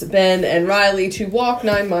leaves Ben and Riley to walk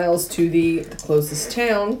 9 miles to the closest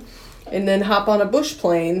town and then hop on a bush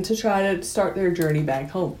plane to try to start their journey back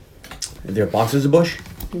home. Are there boxes of bush?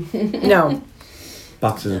 No,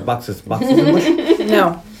 Boxes of bush?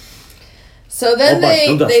 no. So then Oh, bunch,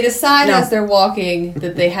 no dust. they decide No. as they're walking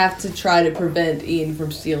that they have to try to prevent Ian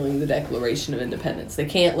from stealing the Declaration of Independence. They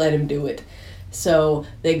can't let him do it. So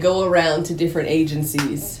they go around to different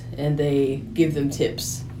agencies and they give them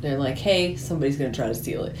tips. They're like, hey, somebody's going to try to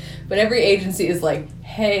steal it. But every agency is like,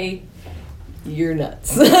 hey, you're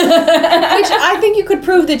nuts. Which I think you could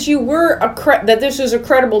prove that you were that this was a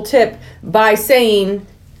credible tip by saying,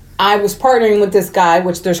 I was partnering with this guy,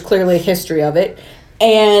 which there's clearly a history of it,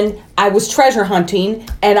 and I was treasure hunting,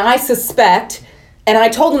 and I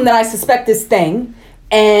told him that I suspect this thing,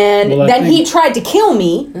 and then he tried to kill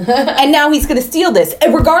me, and now he's going to steal this.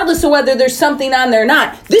 And regardless of whether there's something on there or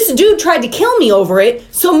not, this dude tried to kill me over it,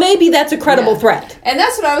 so maybe that's a credible threat. And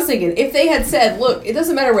that's what I was thinking. If they had said, look, it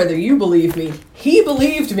doesn't matter whether you believe me, he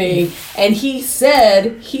believed me, and he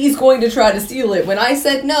said he's going to try to steal it. When I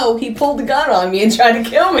said no, he pulled the gun on me and tried to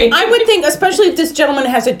kill me. I would think, especially if this gentleman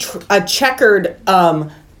has a checkered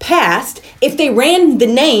past, if they ran the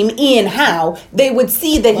name Ian Howe, they would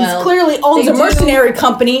see that he clearly owns a mercenary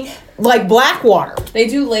company like Blackwater. They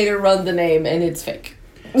do later run the name, and it's fake.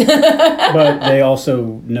 But they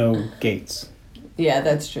also know Gates. Yeah,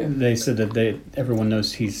 that's true. They said that everyone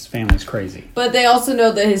knows his family's crazy. But they also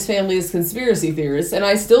know that his family is conspiracy theorists, and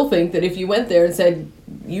I still think that if you went there and said,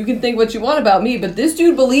 you can think what you want about me, but this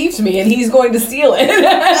dude believed me, and he's going to steal it.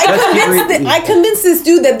 I convinced this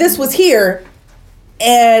dude that this was here,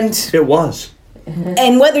 and It was.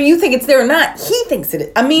 and whether you think it's there or not, he thinks it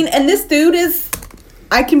is. I mean, and this dude is,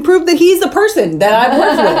 I can prove that he's a person that I've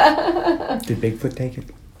worked with. Did Bigfoot take it?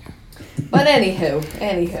 But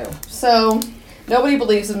anywho. So, nobody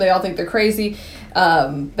believes them. They all think they're crazy.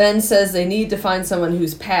 Ben says they need to find someone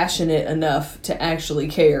who's passionate enough to actually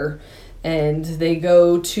care. And they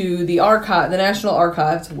go to the National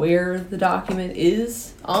Archives, where the document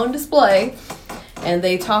is on display. And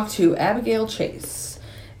they talk to Abigail Chase.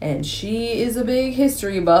 And she is a big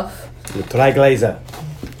history buff. The Trailblazer.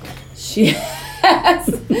 She has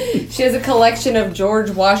a collection of George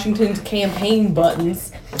Washington's campaign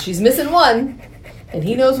buttons. She's missing one, and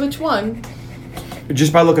he knows which one.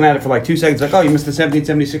 Just by looking at it for like 2 seconds, like, oh, you missed the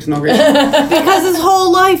 1776 inauguration. Because his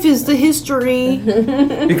whole life is the history.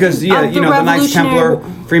 Because, the Knights Templar,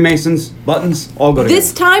 Freemasons, buttons, all go together.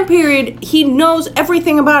 This time period, he knows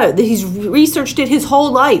everything about it. He's researched it his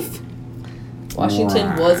whole life.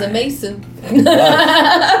 Washington was a Mason.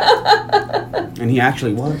 And he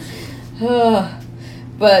actually was.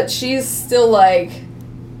 But she's still like,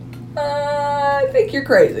 I think you're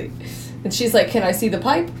crazy. And she's like, can I see the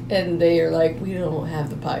pipe? And they are like, we don't have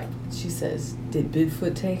the pipe. She says, did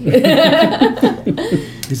Bigfoot take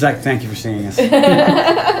it? He's like, thank you for seeing us. And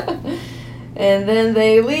then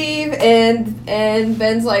they leave, and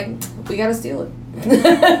Ben's like, we gotta steal it.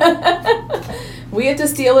 We have to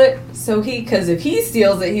steal it, because if he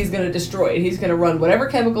steals it, he's going to destroy it. He's going to run whatever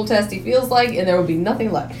chemical test he feels like, and there will be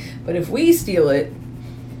nothing left. But if we steal it,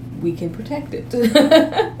 we can protect it.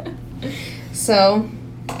 So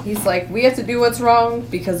he's like, we have to do what's wrong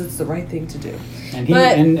because it's the right thing to do. And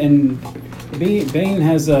Bane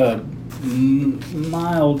has a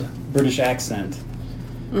mild British accent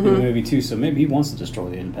in the movie too, so maybe he wants to destroy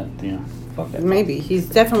the independent. Fuck that. Maybe. He's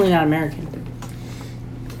definitely not American.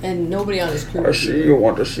 And nobody on his crew. I see you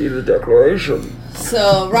want to see the Declaration.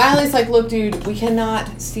 So Riley's like, look, dude, we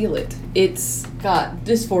cannot steal it. It's got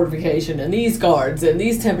this fortification and these guards and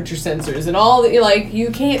these temperature sensors and all the, you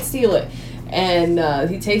can't steal it. And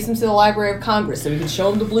he takes him to the Library of Congress so he can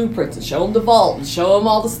show him the blueprints and show him the vault and show him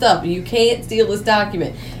all the stuff. You can't steal this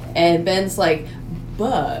document. And Ben's like,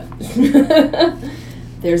 but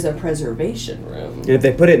there's a preservation room. And if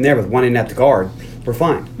they put it in there with one inept guard, we're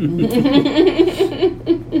fine.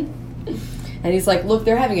 And he's like, look,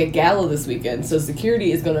 they're having a gala this weekend, so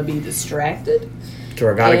security is going to be distracted. To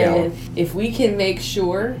our gala. And if we can make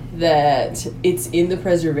sure that it's in the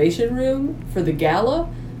preservation room for the gala,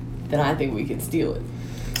 then I think we can steal it.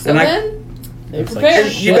 So then, they prepare.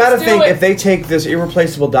 You got to think, if they take this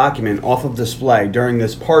irreplaceable document off of display during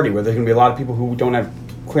this party, where there's going to be a lot of people who don't have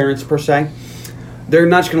clearance per se, they're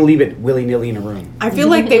not just going to leave it willy-nilly in a room. I feel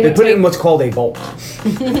like they would put it in what's called a vault.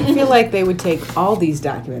 I feel like they would take all these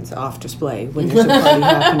documents off display when there's a party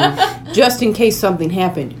happening, just in case something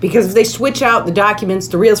happened. Because if they switch out the documents,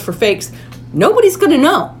 the reals for fakes, nobody's going to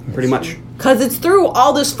know. Pretty much. Because it's through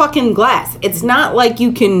all this fucking glass. It's not like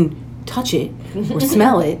you can touch it or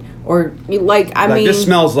smell it or, I mean... This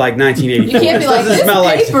smells like 1980. You can't be like, this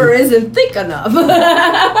paper isn't thick enough.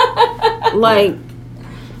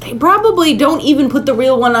 They probably don't even put the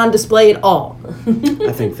real one on display at all.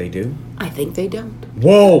 I think they do. I think they don't.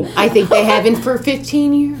 Whoa! I think they haven't for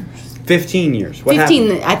 15 years. 15 years. What 15.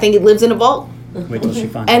 happened? I think it lives in a vault. Wait till she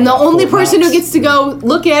finds And the out. only Fort person Knox. who gets to go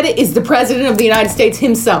look at it is the President of the United States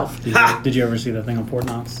himself. Did you ever see that thing on Fort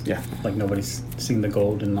Knox? Yeah. Like nobody's seen the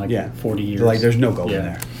gold in 40 years. Like, there's no gold in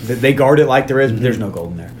Yeah. there. They guard it like there is, but there's no gold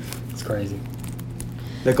in there. It's crazy.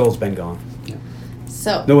 The gold's been gone.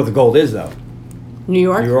 So, Know what the gold is, though? New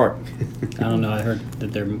York? New York. I don't know. I heard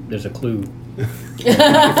that there's a clue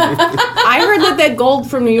I heard that gold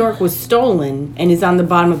from New York was stolen and is on the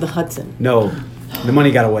bottom of the Hudson. No, the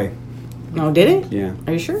money got away. No, did it? Yeah.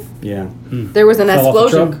 Are you sure? Yeah. There was an Fell off the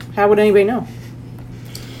explosion. truck? How would anybody know?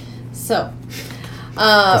 So,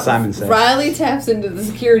 Simon said. Riley taps into the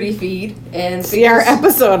security feed and See our figures,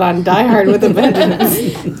 episode on Die Hard with a Vengeance.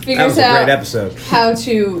 That figures was a out great episode. how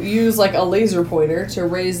to use like a laser pointer to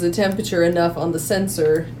raise the temperature enough on the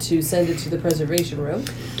sensor to send it to the preservation room.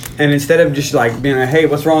 And instead of just like being like, hey,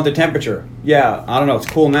 what's wrong with the temperature? Yeah, I don't know, it's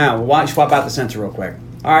cool now. Well, why don't you swap out the sensor real quick?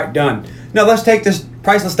 All right, done. No, let's take this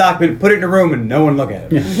priceless document, put it in a room, and no one look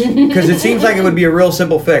at it. Because it seems like it would be a real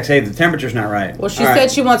simple fix. Hey, the temperature's not right. Well, she All said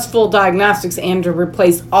right. she wants full diagnostics and to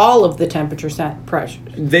replace all of the temperature pressures.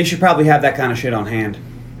 They should probably have that kind of shit on hand.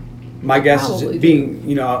 My guess Probably is being,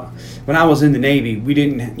 when I was in the Navy, we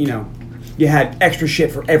didn't, you had extra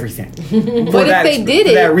shit for everything. But if they did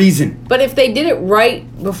for it, that reason. But if they did it right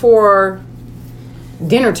before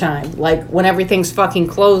dinner time, like when everything's fucking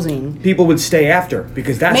closing, People would stay after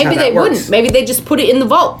because that's maybe how that they works. wouldn't. Maybe they just put it in the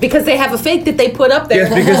vault because they have a fake that they put up there.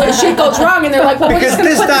 Yes, because- when shit goes wrong, and they're like, "Well, we're Because just gonna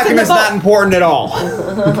this put this in the document's not vault." important at all.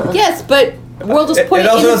 Yes, but we'll just It put it,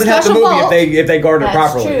 also in doesn't the help the special movie vault. if they guard it That's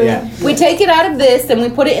properly. true. Yeah. We take it out of this and we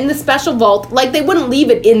put it in the special vault. Like, they wouldn't leave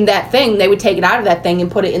it in that thing. They would take it out of that thing and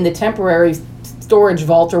put it in the temporary storage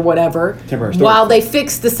vault or whatever Temporary storage while vault. they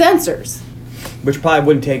fix the sensors. Which probably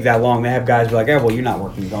wouldn't take that long. They have guys be like, "Oh, well, you're not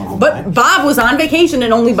working. You're going home." But right?" Bob was on vacation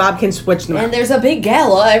and only Bob can switch them And out. there's a big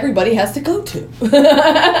gala everybody has to go to.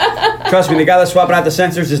 Trust me, the guy that's swapping out the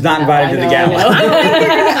sensors is not invited to the gala.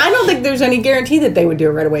 I don't think there's any guarantee that they would do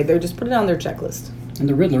it right away. They would just put it on their checklist. And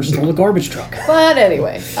the Riddler stole a garbage truck. But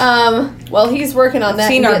anyway, well, he's working on that.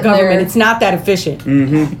 Seen and our getting government, there it's not that efficient.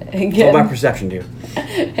 and It's all about getting, perception, dude.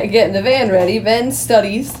 and getting the van ready. Ben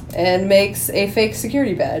studies and makes a fake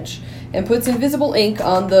security badge and puts invisible ink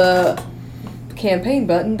on the campaign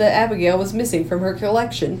button that Abigail was missing from her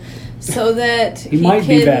collection, so that he might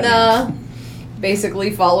be can Batman. basically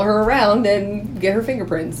follow her around and get her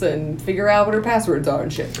fingerprints and figure out what her passwords are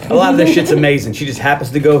and shit. A lot of this shit's amazing. She just happens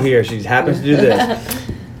to go here. She just happens to do this.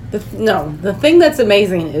 The thing that's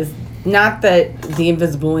amazing is not that the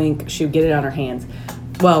invisible ink should get it on her hands.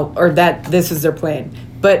 Well, or that this is their plan.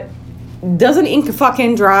 But doesn't ink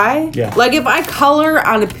fucking dry? Yeah. Like, if I color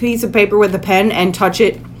on a piece of paper with a pen and touch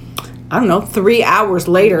it, I don't know, 3 hours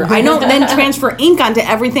later, I don't then transfer ink onto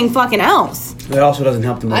everything fucking else. It also doesn't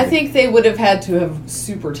help the movie. I think they would have had to have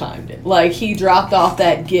super timed it. Like, he dropped off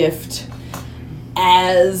that gift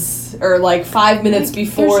like 5 minutes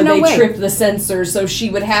before There's no they way. tripped the sensor, so she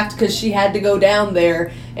would have to, because she had to go down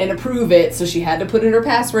there and approve it, so she had to put in her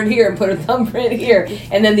password here and put her thumbprint here,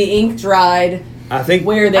 and then the ink dried I think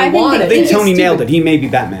where they I think wanted I it. think It's Tony nailed stupid. it. He may be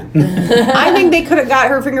Batman. I think they could have got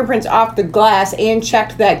her fingerprints off the glass and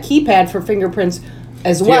checked that keypad for fingerprints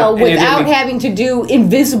as well and it without didn't- having to do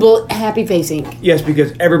invisible happy face ink. Yes,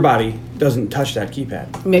 because everybody doesn't touch that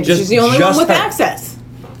keypad. Maybe Just- she's the only one just with her. access.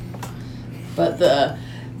 But the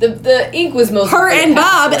ink was mostly Her for the and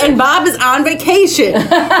Bob, password. and Bob is on vacation.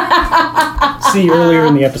 See earlier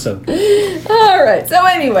in the episode. All right. So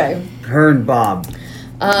anyway, Her and Bob.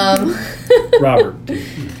 Robert.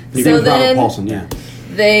 His So name's Robert then- Paulson, yeah.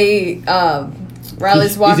 they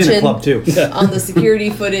Riley's watching He's in a club, too. on the security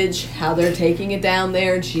footage how they're taking it down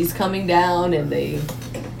there, and she's coming down, and the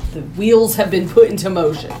wheels have been put into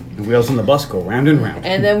motion. The wheels on the bus go round and round.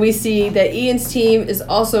 And then we see that Ian's team is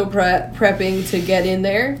also prepping to get in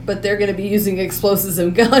there, but they're going to be using explosives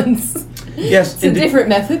and guns. Yes. It's a different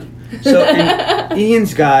method. So and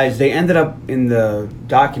Ian's guys, they ended up in the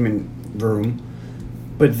document room,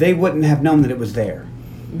 but they wouldn't have known that it was there.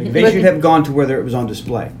 Like, they But- should have gone to where it was on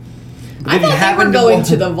display. But I just thought they were happened going walk-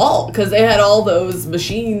 to the vault because they had all those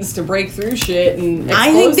machines to break through shit and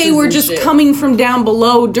I think they explosives were and just shit. coming from down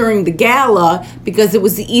below during the gala because it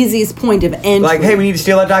was the easiest point of entry. Like, hey, we need to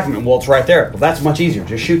steal that document. Well, it's right there. Well, that's much easier.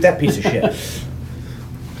 Just shoot that piece of shit.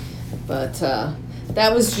 But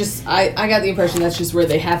that was just I got the impression that's just where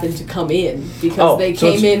they happened to come in because Oh, they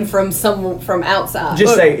so came it's- in from outside.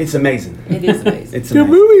 Just say it's amazing. it is amazing. It's the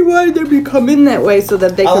amazing. movie wanted them to come in that way so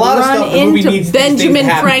that they A could lot of run stuff the movie into needs these things Benjamin to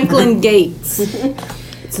happen. Franklin Gates.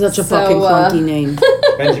 It's such a So, fucking clunky name.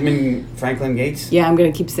 Benjamin Franklin Gates. Yeah, I'm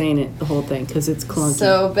gonna keep saying it the whole thing because it's clunky.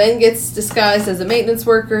 So Ben gets disguised as a maintenance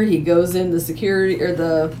worker. He goes in the security or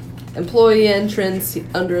the employee entrance.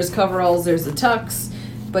 Under his coveralls, there's a tux,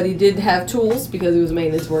 but he did have tools because he was a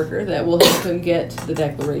maintenance worker that will help him get the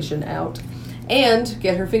declaration out and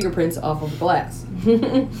get her fingerprints off of the glass.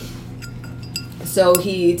 So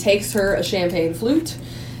he takes her a champagne flute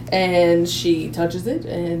And she touches it,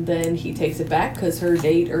 and then he takes it back because her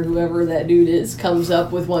date or whoever that dude is comes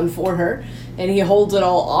up with one for her, and he holds it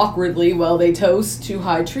all awkwardly while they toast to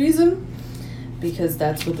high treason, because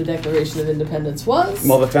that's what the Declaration of Independence was.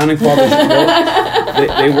 Well, the founding fathers,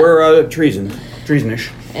 they were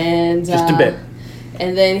treasonish. And Just a bit.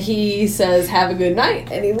 And then he says, "Have a good night,"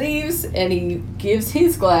 and he leaves, and he gives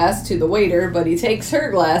his glass to the waiter, but he takes her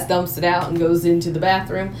glass, dumps it out, and goes into the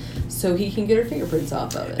bathroom so he can get her fingerprints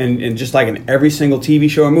off of it. And just like in every single TV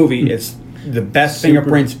show or movie, it's the best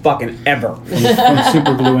fingerprints fucking ever. From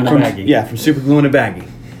super glue in a baggie. Yeah, from super glue in a baggie.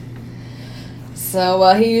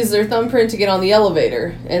 So he used their thumbprint to get on the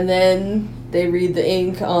elevator, and then they read the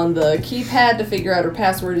ink on the keypad to figure out her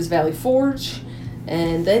password is Valley Forge.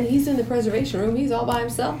 And then he's in the preservation room. He's all by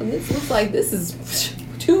himself, and this looks like this is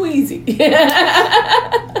too easy.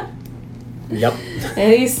 Yep.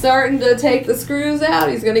 And he's starting to take the screws out.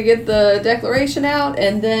 He's going to get the declaration out,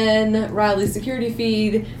 and then Riley's security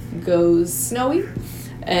feed goes snowy,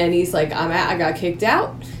 and he's like, I got kicked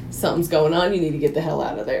out. Something's going on. You need to get the hell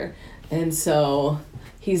out of there. And so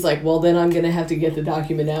he's like, well, then I'm going to have to get the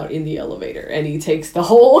document out in the elevator. And he takes the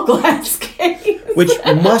whole glass case. Which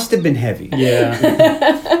must have been heavy. Yeah.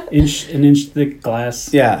 an inch thick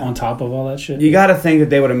glass Yeah. on top of all that shit. You got to think that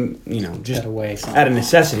they would have, just Gotta weigh something. out of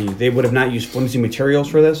necessity, they would have not used flimsy materials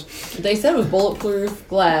for this. They said it was bulletproof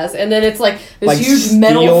glass. And then it's like this Like huge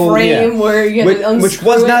metal steel, frame yeah. where you have to unscrew Which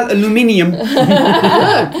was it. not aluminium.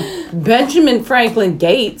 Benjamin Franklin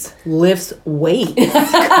Gates lifts weight.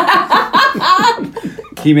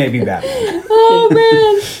 He may be Batman. Oh,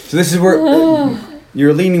 man. So this is where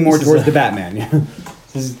you're leaning more towards the Batman. Yeah.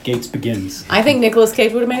 This is Gates Begins. I think Nicolas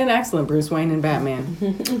Cage would have made an excellent Bruce Wayne and Batman.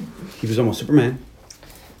 He was almost Superman.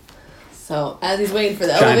 So as he's waiting for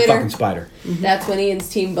the Giant elevator, fucking spider. that's when Ian's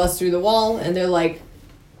team busts through the wall, and they're like,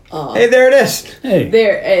 Hey, there it is. Hey.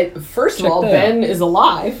 there. First of Check all, that Ben is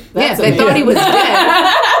alive. Yeah, That's they thought he was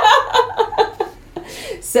dead.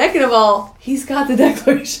 Second of all, he's got the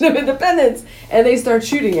Declaration of Independence, and they start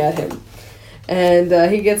shooting at him. And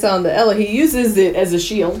he gets on the he uses it as a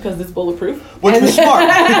shield because it's bulletproof. Which and, was smart.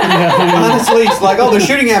 Honestly, it's like, oh, they're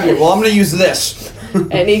shooting at me. Well, I'm going to use this.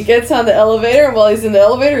 and he gets on the elevator, and while he's in the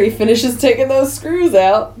elevator, he finishes taking those screws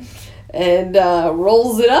out and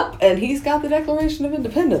rolls it up, and he's got the Declaration of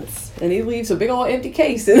Independence. And he leaves a big old empty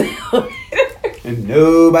case in the elevator. And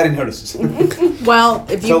nobody notices. Well,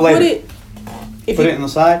 if you So put later. it, if Put you, it on the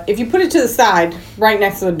side, if you put it to the side, right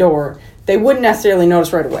next to the door, they wouldn't necessarily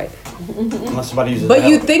notice right away. unless somebody uses But the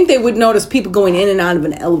you'd think they would notice people going in and out of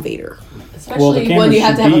an elevator. Especially camera when you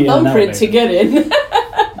have to should have a be in an thumbprint to get in.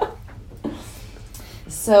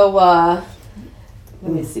 So,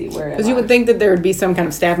 let me see, where am Because you I? would think that there would be some kind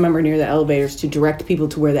of staff member near the elevators to direct people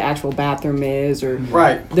to where the actual bathroom is, or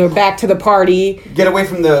Right. they're back to the party. Get away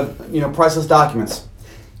from the, priceless documents.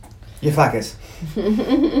 You fuckers.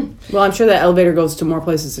 Well, I'm sure that elevator goes to more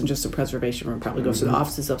places than just the preservation room. Probably goes to the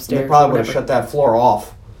offices upstairs. They probably or would have whatever. shut that floor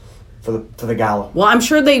off for the gala. Well, I'm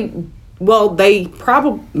sure they. Well, they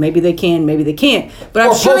probably maybe they can, maybe they can't. But I'm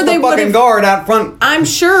Or sure post they a would fucking have. guard out front. I'm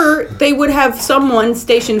sure they would have someone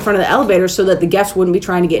stationed in front of the elevator so that the guests wouldn't be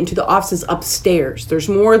trying to get into the offices upstairs. There's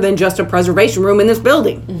more than just a preservation room in this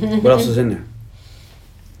building. What else is in there?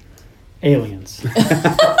 Aliens.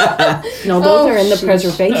 No, those Oh, are in the sheesh.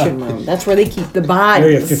 preservation room. That's where they keep the bodies.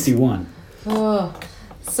 Area 51.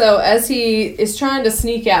 So as he is trying to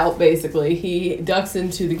sneak out, basically, he ducks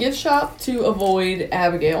into the gift shop to avoid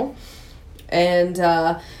Abigail. And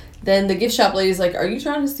then the gift shop lady's like, are you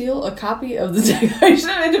trying to steal a copy of the Declaration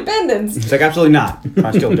of Independence? He's like, absolutely not.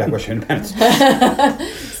 I steal the Declaration of Independence.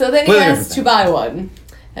 So then he Completely has different to thing. buy one.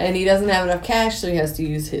 And he doesn't have enough cash, so he has to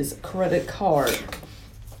use his credit card.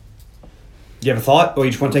 You have a thought, or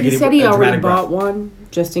you just want to take He a said he already dramatic bought breath? one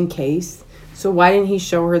just in case. So why didn't he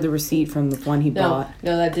show her the receipt from the one he bought?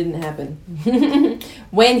 No, that didn't happen.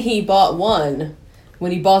 When he bought one,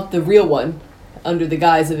 when he bought the real one, under the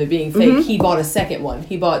guise of it being fake, he bought a second one.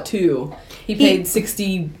 He bought two. He paid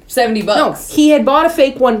 $60, $70 No, bucks. he had bought a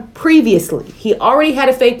fake one previously. He already had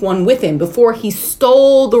a fake one with him before he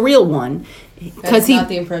stole the real one. Because That's he not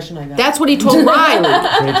the impression I got. that's what he told Riley.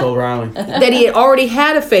 That's what he told Riley. That he had already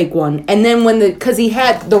had a fake one, and then because he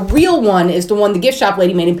had the real one is the one the gift shop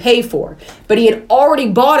lady made him pay for, but he had already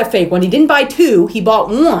bought a fake one. He didn't buy two; he bought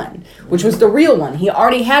one, which was the real one. He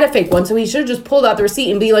already had a fake one, so he should have just pulled out the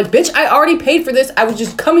receipt and be like, "Bitch, I already paid for this. I was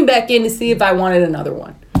just coming back in to see if I wanted another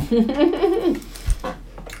one."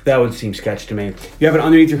 That would seem sketch to me. You have it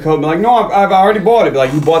underneath your coat and be like, no, I've already bought it. Be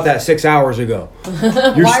like, you bought that 6 hours ago.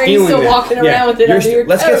 You're Why are you still walking around with it you're under your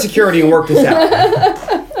Let's get coat? security and work this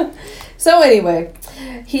out. So anyway,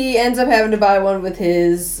 he ends up having to buy one with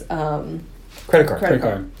his Credit card. credit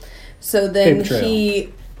card. So then Paper trail.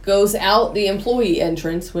 he goes out the employee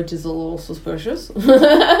entrance, which is a little suspicious,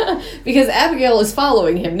 because Abigail is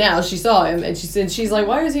following him now. She saw him, and she's like,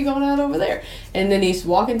 "Why is he going out over there?" And then he's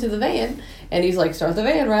walking to the van, and he's like, "Start the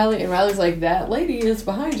van, Riley." And Riley's like, "That lady is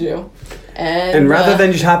behind you." And rather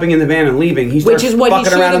than just hopping in the van and leaving, he starts Which is what he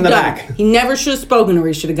fucking should around have in the done. back. He never should have spoken to her.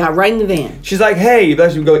 He should have got right in the van. She's like, hey, you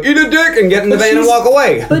should go, eat a dick, and get in the van and walk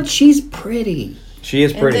away. But she's pretty. She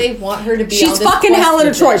is and pretty. they want her to be. She's on this fucking quest Helena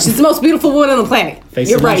with Troy. them. She's the most beautiful woman on the planet. Face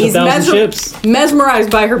You're of right. He's 1,000 ships. mesmerized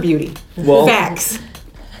by her beauty. Well, Facts.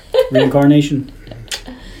 Reincarnation.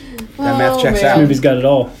 that math checks man. out. Movie's got it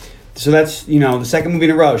all. So that's, the second movie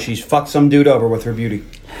in a row. She's fucked some dude over with her beauty.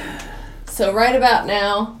 So right about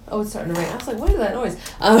now, it's starting to rain. I was like, "What is that noise?"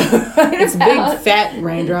 Right It's about big fat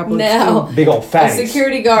raindrop. now. Big old A fatties.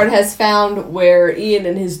 security guard has found where Ian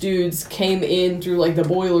and his dudes came in through like the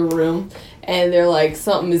boiler room, and they're like,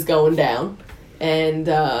 something is going down, and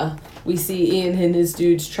we see Ian and his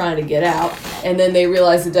dudes trying to get out, and then they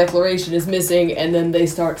realize the declaration is missing, and then they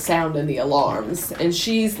start sounding the alarms, and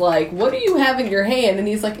she's like, "What do you have in your hand?" And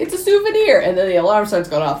he's like, "It's a souvenir," and then the alarm starts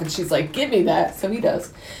going off, and she's like, "Give me that." So he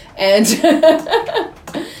does, and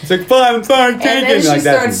It's like, fine, and then taking she like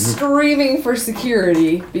that. starts screaming for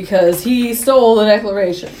security because he stole the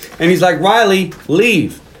declaration. And he's like, Riley,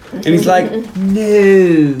 leave. And he's like,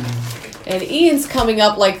 no. And Ian's coming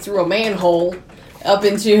up like through a manhole up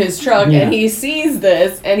into his truck, Yeah. and he sees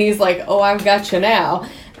this, and he's like, "Oh, I've got you now."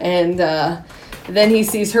 And then he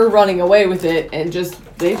sees her running away with it, and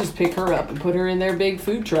they just pick her up and put her in their big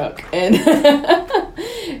food truck, and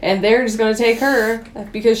and they're just gonna take her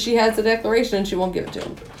because she has the declaration and she won't give it to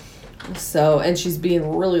him. So, and she's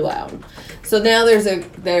being really loud. So now there's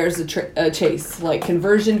a chase, like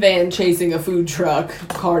conversion van chasing a food truck,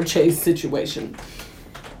 car chase situation.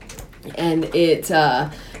 And it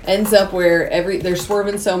ends up where they're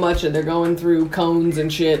swerving so much and they're going through cones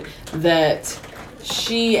and shit that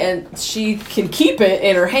she can keep it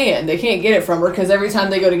in her hand. They can't get it from her because every time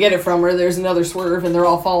they go to get it from her, there's another swerve and they're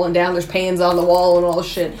all falling down. There's pans on the wall and all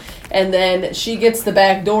this shit. And then she gets the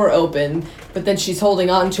back door open, but then she's holding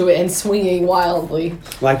on to it and swinging wildly.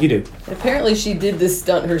 Like you do. Apparently, she did this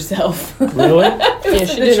stunt herself. Really? Yeah,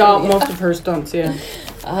 she did most of her stunts, yeah.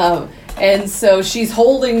 And so she's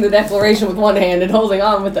holding the declaration with one hand and holding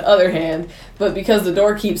on with the other hand. But because the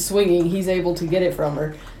door keeps swinging, he's able to get it from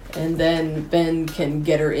her. And then Ben can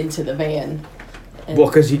get her into the van. And Well,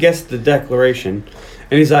 because he gets the declaration,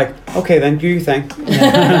 and he's like, okay, then do your thing.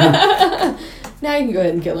 now you can go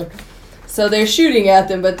ahead and kill her. So they're shooting at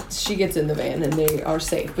them, but she gets in the van and they are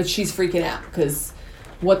safe. But she's freaking out because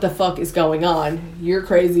what the fuck is going on? You're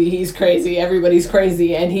crazy, he's crazy, everybody's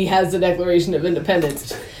crazy, and he has the Declaration of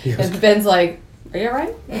Independence. And Ben's like, "Are you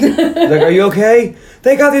alright?" He's like, are you okay?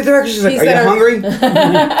 They got the directions. She's like, He's are you there.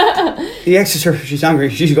 hungry? He asks her if she's hungry.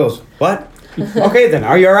 She goes, what? Okay, then,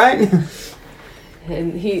 are you all right?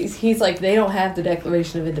 And he's like, "They don't have the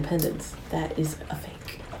Declaration of Independence. That is a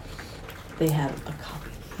fake. They have a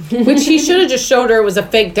copy." Which he should have just showed her it was a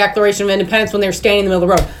fake Declaration of Independence when they were standing in the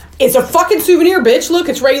middle of the road. It's a fucking souvenir, bitch. Look,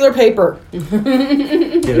 it's regular paper. Yeah,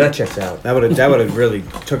 that checks out. That would have really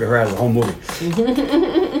took her out of the whole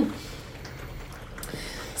movie.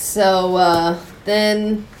 So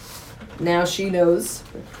then, now she knows,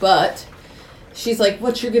 but she's like,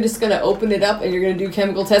 "What? You're just gonna open it up and you're gonna do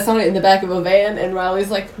chemical tests on it in the back of a van?" And Riley's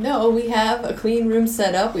like, "No, we have a clean room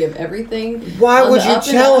set up. We have everything." Why on would the you up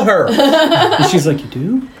and tell up." her? And she's like, you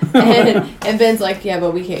do? And Ben's like, "Yeah,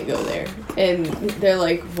 but we can't go there." And they're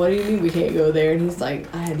like, "What do you mean we can't go there?" And he's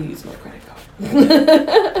like, "I had to use my credit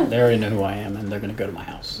card." They already know who I am, and they're going to go to my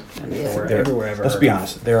house. And Yeah. wherever. Let's be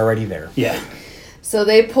honest. They're already there. Yeah. So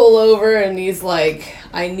they pull over and he's like,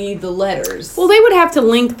 "I need the letters." Well, they would have to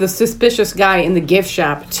link the suspicious guy in the gift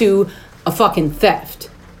shop to a fucking theft.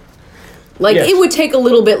 Like, Yes. it would take a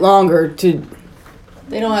little bit longer to...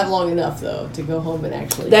 They don't have long enough, though, to go home and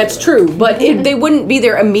actually That's do it. true, but they wouldn't be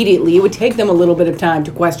there immediately. It would take them a little bit of time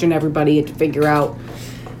to question everybody and to figure out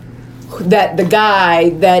that the guy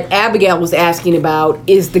that Abigail was asking about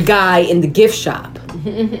is the guy in the gift shop.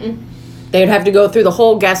 They'd have to go through the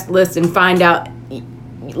whole guest list and find out.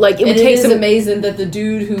 Like, it would And it take is some... amazing that the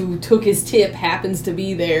dude who took his tip happens to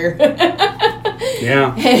be there.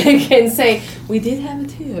 Yeah. And can say, "We did have a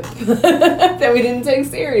tip that we didn't take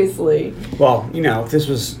seriously." Well, if this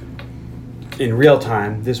was in real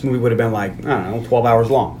time, this movie would have been like, I don't know, 12 hours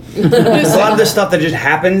long. A lot of this stuff that just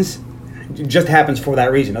happens for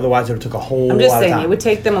that reason. Otherwise, it would have took a whole I'm just lot of saying, time. it would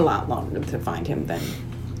take them a lot longer to find him than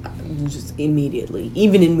just immediately,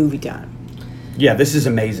 even in movie time. Yeah, this is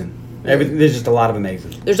amazing. Everything. There's just a lot of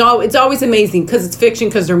amazing. It's always amazing because it's fiction,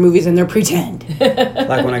 because they're movies and they're pretend.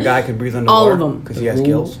 Like when a guy could breathe underwater. All of them. Because he has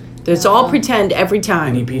gills. It's all pretend every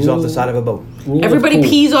And he time. pees off the side of a boat. Everybody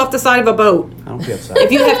pees off the side of a boat. I don't pee outside.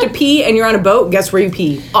 If you have to pee and you're on a boat, guess where you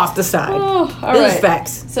pee? Off the side. Oh, all This is right.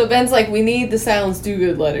 facts. So Ben's like, we need the Silence Do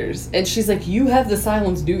Good letters. And she's like, you have the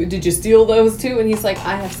Silence Do... Did you steal those too? And he's like,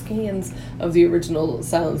 I have scans of the original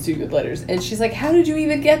Silence Do Good letters. And she's like, how did you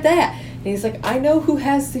even get that? And he's like, I know who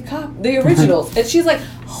has the originals. And she's like,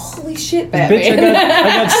 holy shit, Batman. Bitch,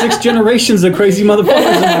 I got 6 generations of crazy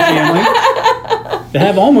motherfuckers in my family. They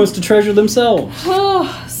have almost a treasure themselves.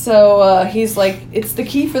 So he's like, it's the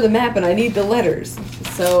key for the map and I need the letters.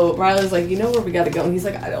 So Riley's like, you know where we gotta go? And he's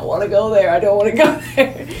like, I don't want to go there. I don't want to go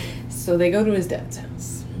there. So they go to his dad's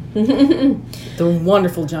house. The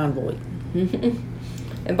wonderful John Boyd.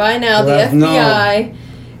 And by now, the Well, no. FBI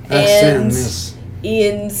and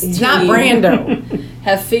Ian's He's team not Brando.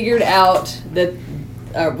 have figured out that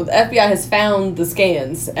the FBI has found the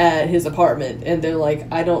scans at his apartment, and they're like,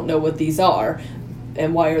 I don't know what these are,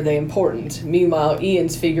 and why are they important? Meanwhile,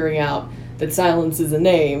 Ian's figuring out that Silence is a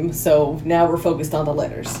name, so now we're focused on the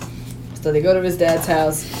letters. So they go to his dad's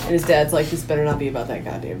house, and his dad's like, this better not be about that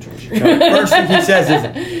goddamn treasure. First thing he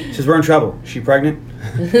says, we're in trouble. Is she pregnant?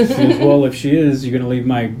 Well, if she is, you're going to leave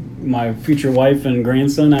my future wife and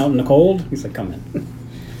grandson out in the cold? He's like, come in.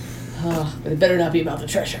 But it better not be about the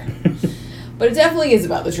treasure. But it definitely is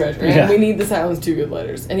about the treasure, and Yeah. we need the Silence Do Good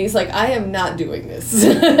letters. And he's like, I am not doing this.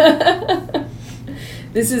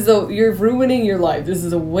 You're ruining your life. This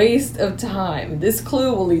is a waste of time. This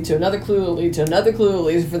clue will lead to another clue, will lead to another clue, will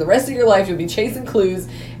lead to, for the rest of your life, you'll be chasing clues,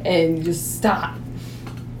 and just stop.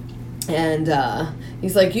 And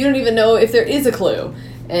he's like, you don't even know if there is a clue.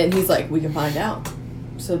 And he's like, we can find out.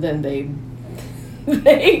 So then they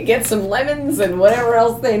get some lemons and whatever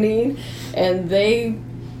else they need, and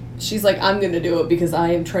she's like, I'm going to do it because I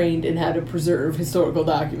am trained in how to preserve historical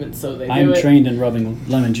documents, so they do I'm it. trained in rubbing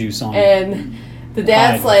lemon juice on. And the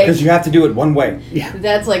dad's Fine. like, Because you have to do it one way. the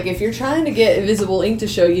dad's like, if you're trying to get invisible ink to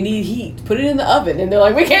show, you need heat. Put it in the oven. And they're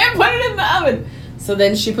like, we can't put it in the oven. So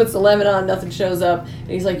then she puts the lemon on, nothing shows up,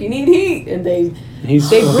 and he's like, you need heat. And they They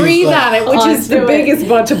breathe on it, which is the Onto it. biggest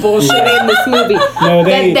bunch of bullshit in this movie. No,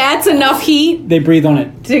 That's enough heat. They breathe on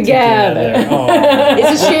it Together. Oh.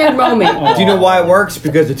 It's a shared moment. Do you know why it works?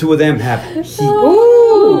 Because the two of them have heat.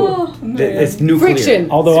 Ooh. It's nuclear.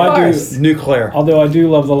 Friction. Although I do- Sparks. Nuclear. Although I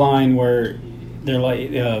do love the line where they're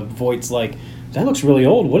like, Voight's like, that looks really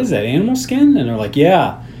old. What is that, animal skin? And they're like,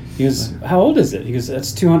 yeah. He goes, how old is it? He goes,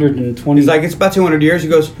 that's 220. He's like, it's about 200 years. He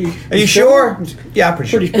goes, are you sure? Yeah, I'm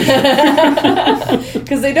pretty sure. because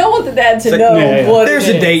they don't want the dad to It's like, know yeah. what There's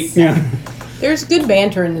it a is. date. Yeah. There's good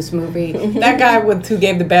banter in this movie. That guy who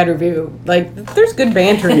gave the bad review, like, there's good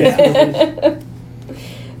banter in this movie.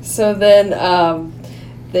 So then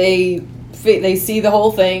they see the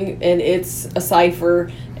whole thing, and it's a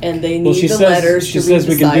cipher, and they need the letters she to says read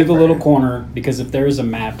we the can do the cipher. little corner because if there is a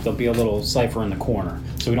map, there'll be a little cipher in the corner,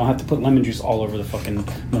 so we don't have to put lemon juice all over the fucking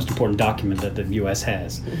most important document that the U.S.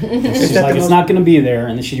 has. And she's that like, the it's most- not going to be there,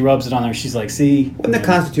 and then she rubs it on there. She's like, see, Wouldn't the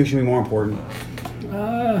Constitution be more important?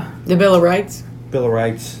 The Bill of Rights. Bill of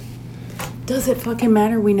Rights. Does it fucking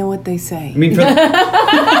matter? We know what they say. I mean, for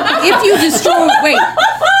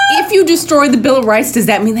If you destroy the Bill of Rights, does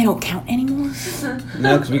that mean they don't count anymore?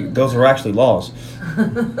 no, because those are actually laws.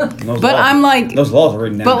 Those But I'm like- those laws are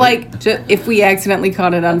written down. But like, if we accidentally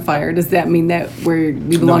caught it on fire, does that mean that we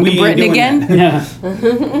belong we to ain't Britain doing again? that.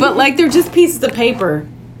 yeah, But like, they're just pieces of paper.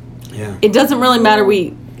 Yeah. It doesn't really matter.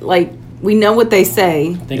 We know what they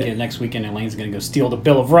say. I think next weekend Elaine's going to go steal the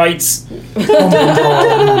Bill of Rights.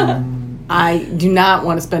 I do not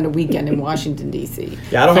want to spend a weekend in Washington D.C.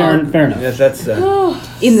 Yeah, I don't know. Fair enough. That's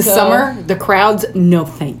In the So- summer, the crowds. No,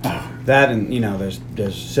 thank you. that, and there's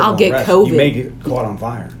civil I'll get unrest. COVID. You may get caught on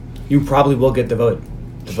fire. You probably will get the vote.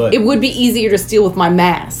 It would be easier to steal with my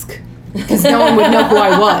mask because no one would know who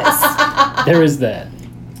I was. There is that.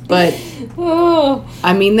 But Oh.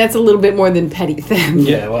 I mean, that's a little bit more than petty theft.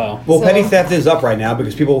 Yeah, well. Well, So- petty theft is up right now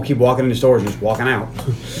because people will keep walking into stores and just walking out.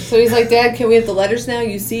 So he's like, Dad, can we have the letters now?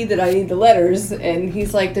 You see that I need the letters. And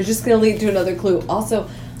he's like, they're just going to lead to another clue. Also,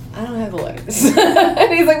 I don't have the letters.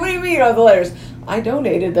 And he's like, what do you mean you don't have the letters? I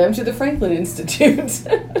donated them to the Franklin Institute.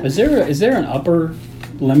 Is there an upper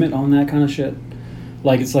limit on that kind of shit?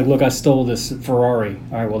 Like, it's like, look, I stole this Ferrari.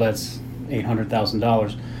 All right, well, that's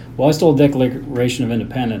 $800,000. Well, I stole a Declaration of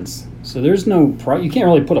Independence. So there's no price. You can't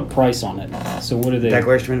really put a price on it. So what are they?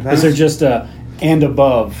 Declaration of Is Independence? there just a and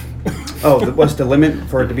above? What's the limit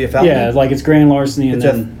for it to be a felony? Yeah, like it's grand larceny and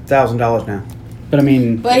It's then. $1,000 now. But I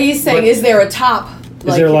mean, But he's saying, is there a top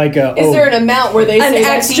Is there like a... Is there an amount where they An say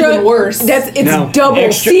that's extra even worse? It's No.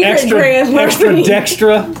 double secret grand larceny.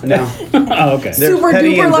 Dextra? No. Oh, okay. There's Super petty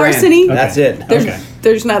duper and grand. larceny? That's it. Okay.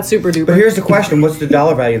 There's not super duper. But here's the question: what's the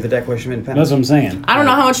dollar value of the Declaration of Independence? That's what I'm saying. I don't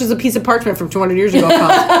know how much does a piece of parchment from 200 years ago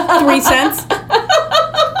cost. 3 cents?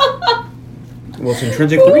 Well, it's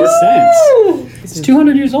intrinsic. 3 cents. It's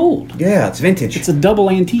 200 years old. Yeah, it's vintage. It's a double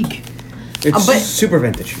antique. It's but- super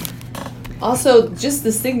vintage. Also, just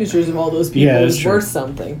the signatures of all those people Yeah, that's is true. worth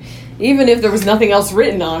something. Even if there was nothing else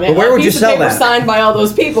written on it, But where a would you piece of sell paper that? signed by all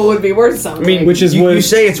those people would be worth something. I mean, Which is what- you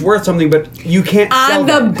say it's worth something, but you can't sell On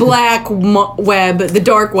the that. black web, the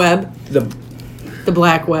dark web, The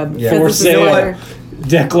black web. Yeah. For For the sale. seller.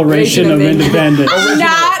 Declaration of Independence.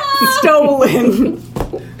 Not stolen.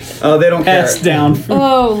 oh, they don't care. Passed down from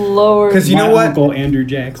oh Lord! Because you my know what? Uncle Andrew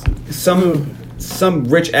Jackson. Some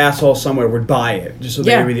rich asshole somewhere would buy it just so they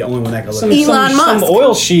Yeah. would be the only one that could Some, look at it. Elon some Musk.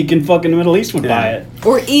 oil sheik in fucking the Middle East would Yeah. buy it.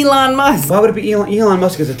 Or Elon Musk. Why would it be Elon? Elon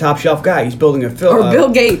Musk is a top shelf guy. He's building a Or Bill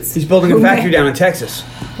Gates. He's building a factory down in Texas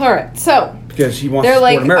all right, so because he wants they're to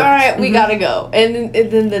like, support "All America. right, we gotta go," and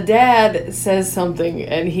then the dad says something,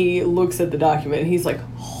 and he looks at the document, and he's like,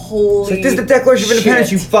 "Holy!" It's like, this is the Declaration of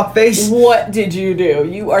Independence, you shit. fuckface. What did you do?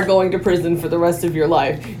 You are going to prison for the rest of your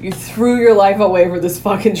life. You threw your life away for this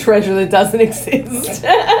fucking treasure that doesn't exist.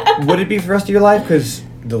 Would it be for the rest of your life? Because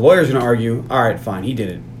the lawyer's going to argue, all right, fine, he did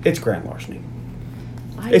it. It's grand larceny.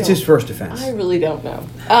 It's his first offense. I really don't know.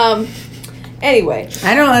 Anyway,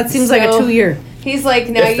 I don't know, that seems like a So- 2-year. he's like,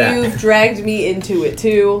 now If that. you've dragged me into it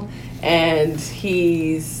too. And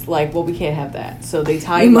he's like, well, we can't have that. So they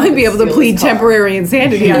tie You him up might and be able to steal plead his car. temporary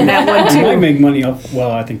insanity on that one, You might too. make money off. Well,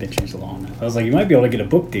 I think they changed the law on that. I was like, you might be able to get a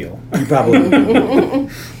book deal. You probably.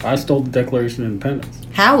 I stole the Declaration of Independence.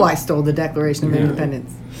 How I stole the Declaration of Yeah.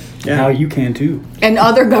 Independence. Yeah. How you can too. And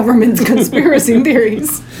other government's conspiracy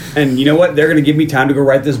theories. And you know what? They're going to give me time to go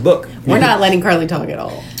write this book. We're not letting Carly talk at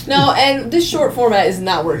all. No, and this short format is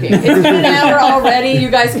not working. It's been an hour already. You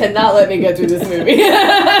guys cannot let me get through this movie. You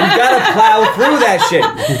got to plow through that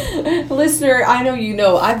shit. Listener, I know you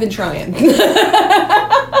know. I've been trying.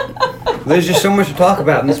 There's just so much to talk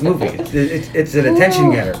about in this movie. It's an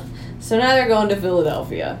attention getter. So now they're going to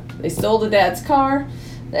Philadelphia. They stole the dad's car.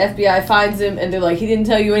 The FBI finds him, and they're like, he didn't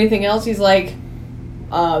tell you anything else? He's like,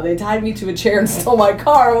 they tied me to a chair and stole my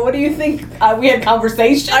car. What do you think? We had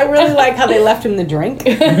conversation? I really like how they left him the drink.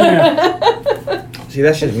 See,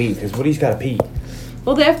 that's just mean, because Woody's got to pee.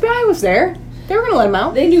 Well, the FBI was there. They were going to let him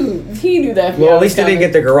out. He knew that. Well, at least they didn't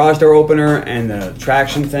get the garage door opener and the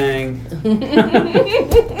traction thing.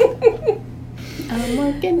 I'm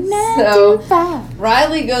working So- 9 to 5.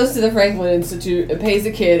 Riley goes to the Franklin Institute and pays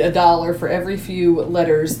a kid $1 for every few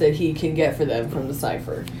letters that he can get for them from the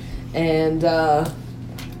cipher. And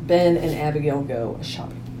Ben and Abigail go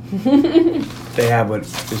shopping. They have what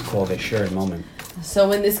is called a shared moment. So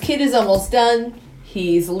when this kid is almost done,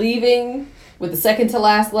 he's leaving with the second to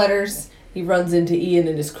last letters. He runs into Ian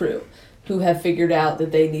and his crew, who have figured out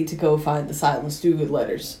that they need to go find the Silence Dogood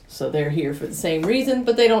letters. So they're here for the same reason,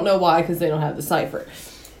 but they don't know why because they don't have the cipher.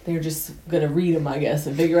 They're just going to read them, I guess,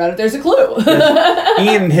 and figure out if there's a clue.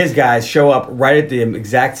 Ian and his guys show up right at the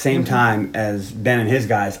exact same time as Ben and his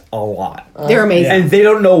guys a lot. They're amazing. And they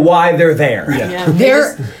don't know why they're there. Yeah,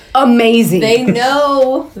 They're amazing. They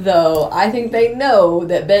know, though. I think they know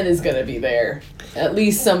that Ben is going to be there at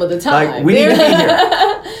least some of the time. Like, we need to be here.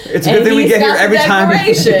 It's a good thing we get here every time.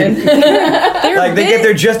 Like, they get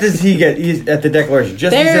there just as he's at the Declaration.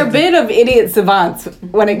 Just as They're at a bit of idiot savants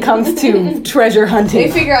when it comes to treasure They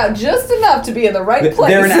hunting. figure out just enough to be in the right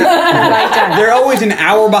place. they're always an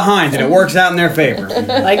hour behind, and it works out in their favor.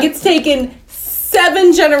 Like, it's taken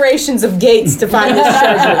 7 generations of Gates to find this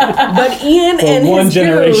treasure. But Ian For and one his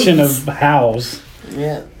generation dudes, of Hows.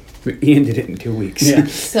 Yeah. Ian did it in 2 weeks. Yeah.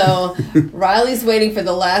 So Riley's waiting for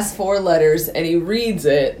the last 4 letters, and he reads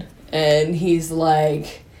it, and he's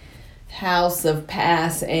like, "House of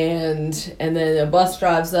Pass," and then a bus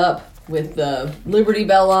drives up with the Liberty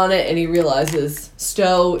Bell on it, and he realizes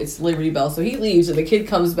Stowe, it's Liberty Bell. So he leaves, and the kid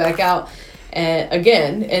comes back out. And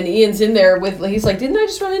again, and Ian's in there with, he's like, didn't I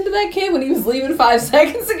just run into that kid when he was leaving 5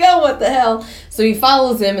 seconds ago? What the hell? So he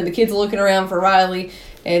follows him, and the kid's looking around for Riley,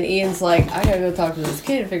 and Ian's like, I gotta go talk to this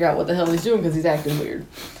kid and figure out what the hell he's doing because he's acting weird.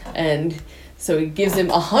 And so he gives him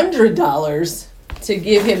 $100 to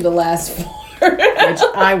give him the last 4. which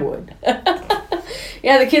I would.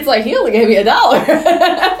 Yeah, the kid's like, he only gave me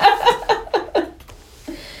 $1.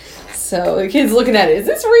 So the kid's looking at it. Is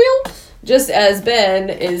this real? Just as Ben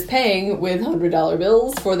is paying with $100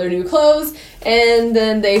 bills for their new clothes, and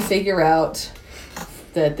then they figure out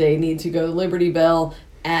that they need to go to Liberty Bell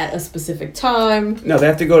at a specific time. No, they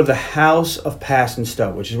have to go to the House of Pass and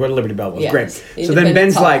Stowe, which is where the Liberty Bell was. Yes. Great. So then Independence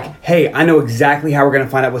Ben's Hall. like, hey, I know exactly how we're going to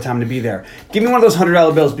find out what time to be there. Give me one of those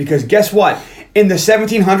 $100 bills, because guess what? In the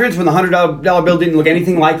 1700s, when the $100 bill didn't look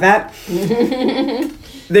anything like that,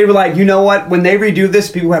 they were like, you know what? When they redo this,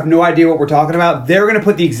 people who have no idea what we're talking about, they're going to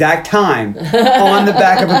put the exact time on the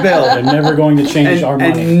back of a bill. They're never going to change our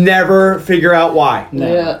money. And never figure out why.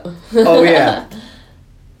 No. Yeah. Oh, yeah.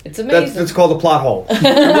 It's amazing. That's called a plot hole. And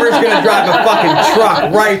we're just going to drive a fucking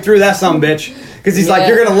truck right through that sumbitch. Because he's like, Yeah.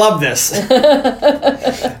 you're going to love this.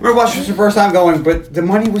 I remember watching this the first time going, but the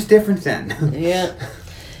money was different then. Yeah.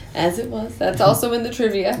 As it was. That's also in the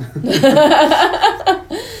trivia.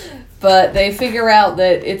 But they figure out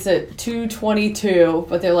that it's at 2:22,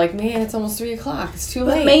 but they're like, man, it's almost 3 o'clock. It's too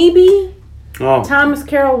But late. maybe Oh. Thomas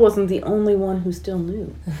Carroll wasn't the only one who still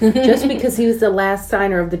knew. Just because he was the last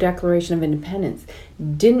signer of the Declaration of Independence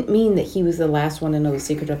didn't mean that he was the last one to know the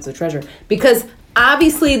secret of the treasure. Because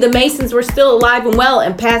obviously the Masons were still alive and well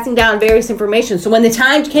and passing down various information. So when the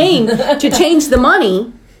time came to change the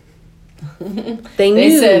money, they They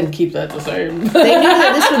knew said, keep that the same. they knew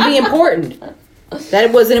that this would be important. That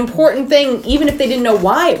it was an important thing, even if they didn't know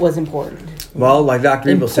why it was important. Well, like Dr.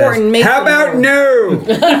 Evil says, Important Mason how about lore. no?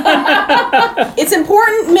 It's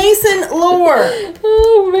important Mason lore.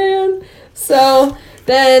 Oh, man. So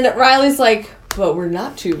then Riley's like, but we're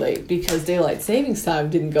not too late because daylight savings time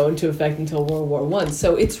didn't go into effect until World War I.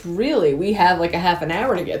 So it's really, we have like a half an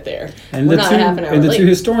hour to get there. And we're the not two, a half an hour and the late. two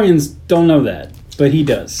historians don't know that, but he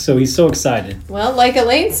does. So he's so excited. Well, like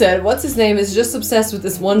Elaine said, what's his name is just obsessed with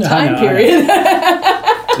this one I time know. period.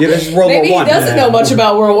 Yeah, this is World Maybe he War One. doesn't know much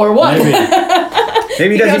about World War One. Maybe.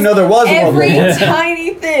 Maybe he doesn't know there was a World War Every One.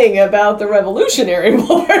 tiny thing about the Revolutionary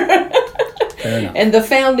War Fair enough. and the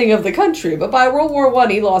founding of the country. But by World War One,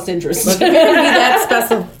 he lost interest. But you gotta be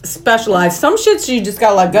that specialized. Some shits you just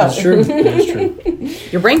gotta let go. That's true. That's true.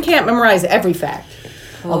 Your brain can't memorize every fact.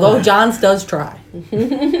 Although Johns does try.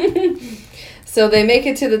 So they make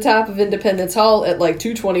it to the top of Independence Hall at like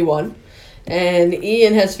 2:21, and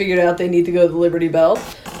Ian has figured out they need to go to the Liberty Bell.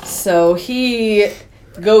 So he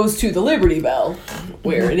goes to the Liberty Bell,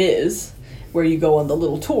 where it is, where you go on the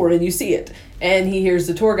little tour and you see it. And he hears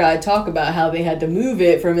the tour guide talk about how they had to move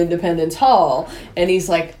it from Independence Hall, and he's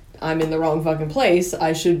like, I'm in the wrong fucking place.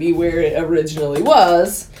 I should be where it originally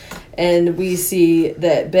was. And we see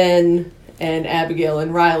that Ben and Abigail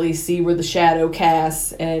and Riley see where the shadow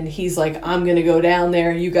casts, and he's like, I'm gonna go down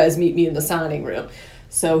there, you guys meet me in the signing room.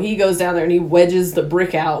 So he goes down there and he wedges the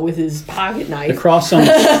brick out with his pocket The knife. cross on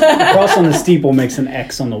the steeple makes an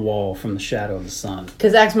X on the wall from the shadow of the sun.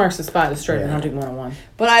 Because X marks the spot is straight in Hunting 101.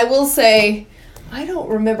 But I will say, I don't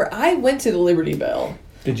remember, I went to the Liberty Bell.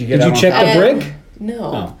 Did you get Did you out on check top? the brick? No.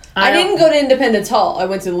 Oh. I didn't go to Independence Hall. I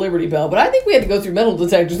went to the Liberty Bell, but I think we had to go through metal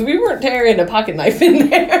detectors. We weren't carrying a pocket knife in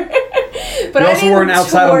there. But We I also didn't weren't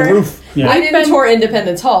outside on the tour- roof. Yeah. I didn't tour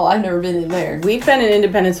Independence Hall. I've never been in there. We've been in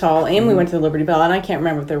Independence Hall and we went to the Liberty Bell, and I can't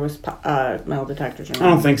remember if there was metal detectors or not. I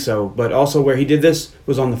don't think so, but also where he did this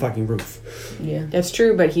was on the fucking roof. Yeah. That's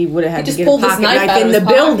true, but he would have He had to just get a pulled his pocket knife knife out in of the his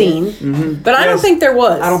pocket. building. But I don't Yes. think there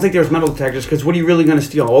was. I don't think there's metal detectors, because what are you really going to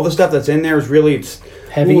steal? All the stuff that's in there is really, it's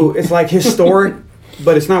Heavy. Ooh, it's like historic,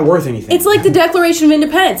 but it's not worth anything. It's like the Declaration of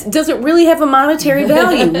Independence. Does it really have a monetary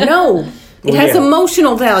value? No. It Well, has yeah.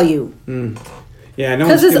 emotional value. Yeah, no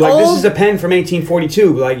 'Cause one's it's like, this old. is a pen from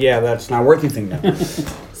 1842. Like, yeah, that's not worth anything now.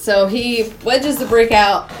 So he wedges the brick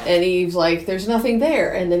out, and he's like, there's nothing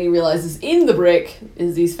there. And then he realizes in the brick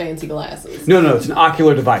is these fancy glasses. No, it's an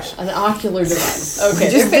ocular device. An ocular device. Okay,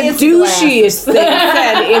 Just the they're fancy glasses. douchiest thing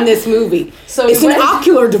said in this movie. So It's he an wed-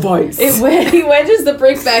 ocular device. he wedges the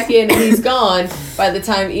brick back in, and he's gone by the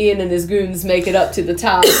time Ian and his goons make it up to the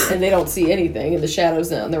top, and they don't see anything, and the shadow's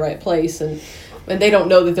not in the right place, and they don't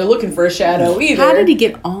know that they're looking for a shadow either. How did he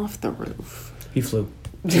get off the roof? He flew.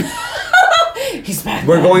 He's back.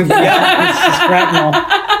 We're going. Yeah,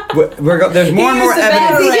 Scrapnel. there's more and more used the evidence.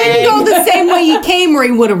 battery. He didn't go the same way he came, where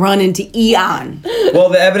he would have run into Eon. Well,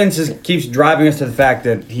 the evidence keeps driving us to the fact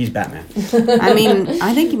that he's Batman. I mean,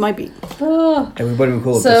 I think he might be. It would have been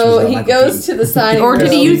cool if this was So he Michael goes Keaton. to the signing Or room.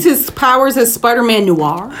 did he use his powers as Spider-Man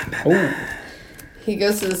Noir? Oh, He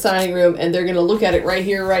goes to the signing room, and they're going to look at it right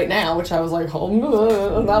here, right now, which I was like, oh,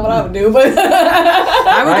 not what I would do, but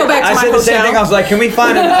I would go back to I my said the same hotel. thing. I was like, can we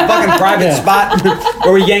find a fucking private Yeah. spot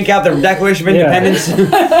where we yank out the Declaration of Yeah.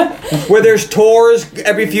 Independence, where there's tours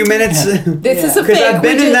every few minutes? This is a Because fake. I've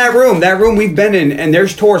been We in just- that room we've been in, and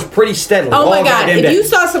there's tours pretty steadily. Oh my all God! goddamn If day. you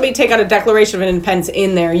saw somebody take out a Declaration of Independence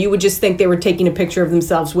in there, you would just think they were taking a picture of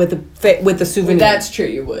themselves with a souvenir. that's true,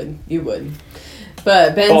 you would.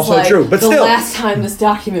 But Ben's Also like, true, but the still. last time this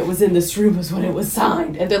document was in this room was when it was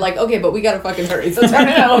signed. And they're like, okay, but we gotta fucking hurry, so turn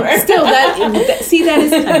it over. Still, see, that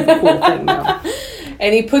is kind of a cool thing, though.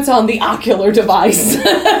 And he puts on the ocular device.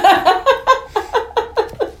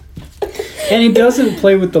 And he doesn't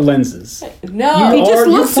play with the lenses. No. He just You're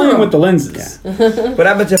looks playing through with the lenses. But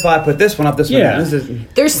I bet if I put this one up, this Yeah. one, this is.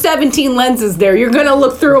 There's 17 lenses there. You're going to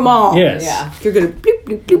look through them all. Yes. Yeah. You're going to bloop,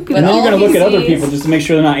 bloop, bloop, bloop. And then all you're going to he look at other sees- people just to make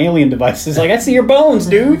sure they're not alien devices. Like, I see your bones,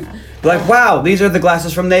 dude. Like, wow, these are the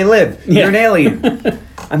glasses from They Live. Yeah. You're an alien.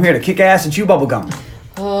 I'm here to kick ass and chew bubble gum.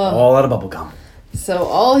 All out of bubble gum. So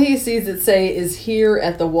all he sees it say is here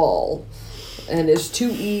at the wall. And there's 2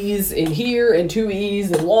 E's in here and 2 E's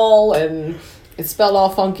in wall, and it's spelled all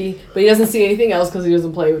funky. But he doesn't see anything else because he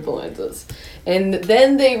doesn't play with the lenses. And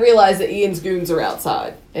then they realize that Ian's goons are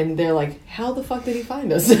outside. And they're like, how the fuck did he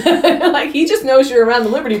find us? Like, he just knows you're around the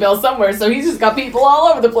Liberty Bell somewhere, so he's just got people all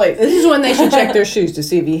over the place. This is when they should check their shoes to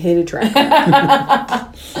see if he hit a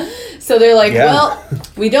track. So they're like, Yeah. well,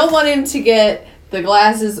 we don't want him to get the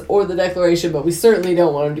glasses or the declaration, but we certainly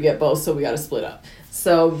don't want him to get both, so we got to split up.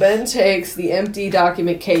 So Ben takes the empty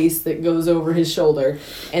document case that goes over his shoulder,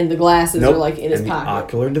 and the glasses Nope. are like in his And the pocket.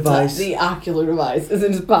 ocular device. The ocular device is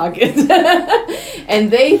in his pocket. And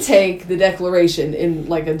they take the declaration in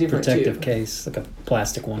like a different Protective tube. case, like a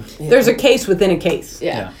plastic one. There's a case within a case.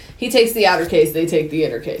 Yeah. Yeah. He takes the outer case, they take the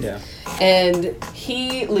inner case. Yeah. And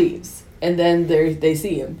he leaves. And then they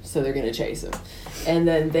see him, so they're going to chase him. And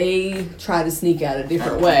then they try to sneak out a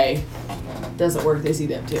different way. Doesn't work, they see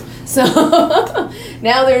them too. So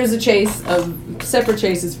now there's a chase of separate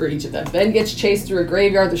chases for each of them. Ben gets chased through a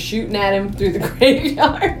graveyard, they're shooting at him through the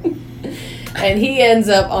graveyard. And he ends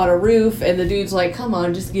up on a roof, and the dude's like, come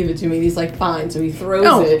on, just give it to me. And he's like, fine. So he throws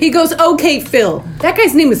No, it. he goes, okay, Phil. That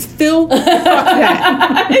guy's name is Phil. Fuck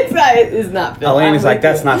that. It's not Phil. Elaine I'm is like, with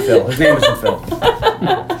that's you. not Phil. His name isn't Phil.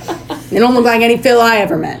 They don't look like any Phil I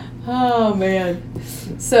ever met. Oh, man.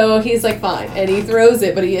 So he's like, fine. And he throws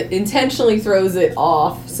it, but he intentionally throws it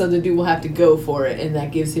off so the dude will have to go for it, and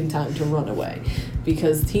that gives him time to run away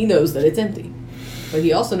because he knows that it's empty. But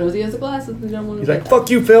he also knows he has the glasses. He don't want to He's get like, that. fuck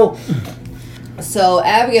you, Phil. So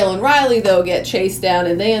Abigail and Riley, though, get chased down,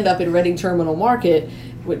 and they end up in Reading Terminal Market,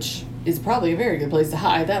 which is probably a very good place to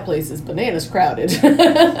hide. That place is bananas crowded.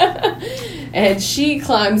 And she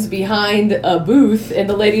climbs behind a booth, and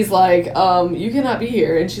the lady's like, you cannot be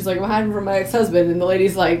here. And she's like, I'm hiding from my ex-husband. And the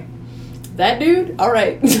lady's like, that dude? All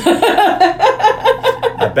right.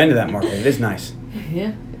 I've been to that market. It is nice.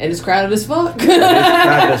 Yeah. And it's crowded as fuck. It is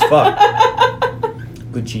crowded as fuck.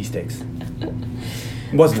 Good cheesesteaks.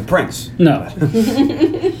 It wasn't the Prince. No.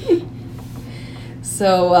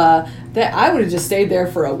 So that I would have just stayed there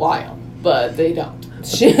for a while, but they don't.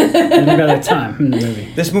 They got that time in the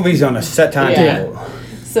movie. This movie's on a set timetable.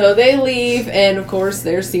 So they leave, and of course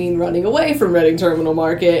they're seen running away from Reading Terminal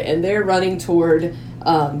Market, and they're running toward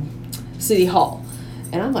City Hall.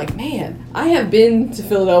 And I'm like, man, I have been to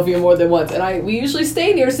Philadelphia more than once, and we usually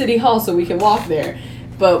stay near City Hall so we can walk there.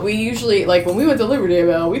 But we usually, like when we went to Liberty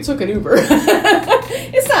Bell, we took an Uber.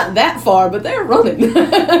 It's not that far, but they're running.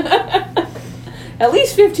 At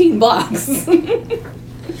least 15 blocks.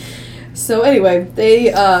 So anyway, they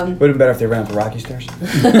Would have been better if they ran up the Rocky Stairs,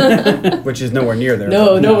 which is nowhere near there.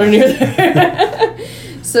 nowhere near there.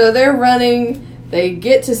 So they're running. They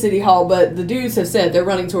get to City Hall, but the dudes have said they're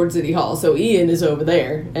running towards City Hall. So Ian is over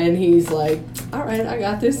there, and he's like, "All right, I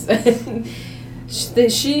got this."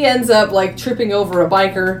 She ends up like tripping over a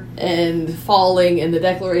biker and falling, and the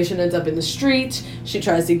declaration ends up in the street. She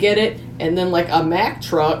tries to get it, and then like a Mack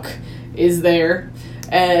truck is there,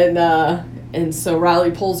 and so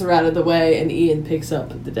Riley pulls her out of the way, and Ian picks up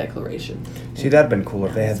the declaration. See, that'd been cooler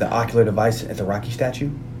if they had the ocular device at the Rocky statue.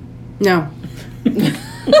 No.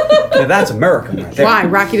 Now, that's American right there. Why?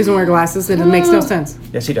 Rocky doesn't wear glasses. It makes no sense.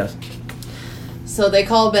 Yes, he does. So they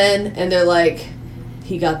call Ben, and they're like,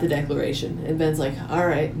 he got the declaration. And Ben's like, all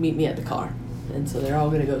right, meet me at the car. And so they're all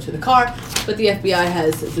going to go to the car, but the FBI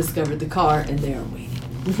has discovered the car, and they are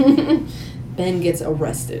waiting. Ben gets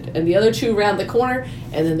arrested, and the other two round the corner,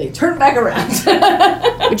 and then they turn back around.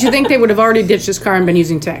 But you think they would have already ditched this car and been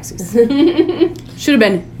using taxis? Should have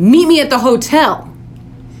been, meet me at the hotel.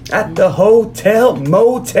 At the hotel,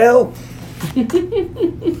 motel.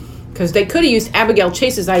 Because they could have used Abigail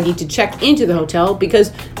Chase's ID to check into the hotel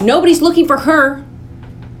because nobody's looking for her.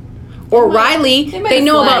 Or Riley, They might they have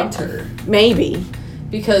know flagged about her. Maybe.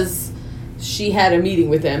 Because she had a meeting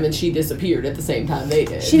with them and she disappeared at the same time they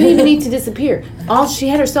did. She didn't even need to disappear. She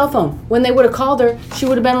had her cell phone. When they would have called her, she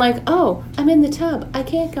would have been like, "Oh, I'm in the tub. I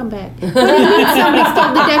can't come back." Somebody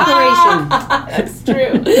stole the decoration. That's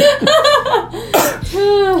true.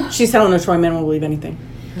 She's telling her Troy Man won't believe anything.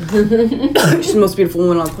 She's the most beautiful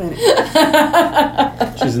woman on the planet.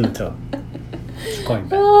 She's in the tub. She's calling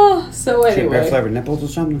back. So She had anyway, bear flavored nipples or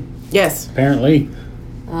something. Yes. Apparently.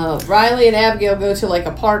 Riley and Abigail go to like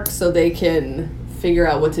a park so they can figure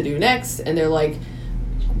out what to do next, and they're like,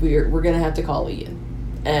 we're gonna have to call Ian.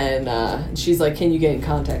 And she's like, "Can you get in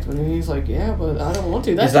contact with him?" And he's like, "Yeah, but I don't want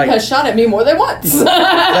to. That He's like- has shot at me more than once."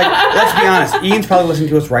 Like, let's be honest. Ian's probably listening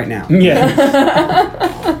to us right now.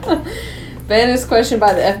 Yeah. Ben is questioned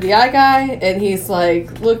by the FBI guy, and he's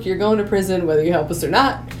like, "Look, you're going to prison whether you help us or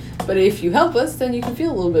not. But if you help us, then you can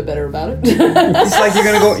feel a little bit better about it." It's like you're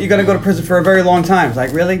gonna go to prison for a very long time. It's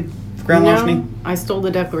like, really? Ground larceny? No, I stole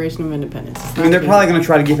the Declaration of Independence. I mean, they're probably gonna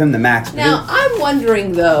try to give him the max. Now, I'm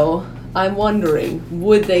wondering,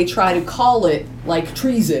 would they try to call it like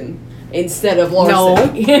treason instead of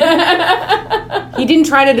larceny? He didn't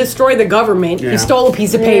try to destroy the government. Yeah. He stole a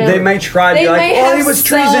piece of paper. They may try to They be like, may "Oh, he have was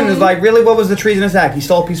treason." some- It's like, really, what was the treasonous act? He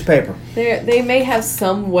stole a piece of paper. They may have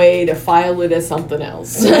some way to file it as something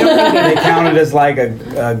else. They count it as like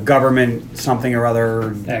a government something or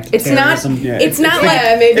other. It's not. Terrorism. Yeah. It's not like.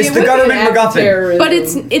 Yeah, maybe it's it the would be government an act of MacGuffin. terrorism. But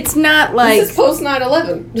it's not like. This is post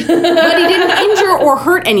 9/11. But he didn't injure or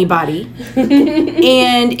hurt anybody,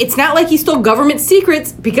 and it's not like he stole government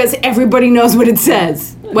secrets because everybody knows what it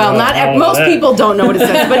says. Well, not all most that. people don't know what it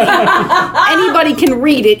says, but anybody can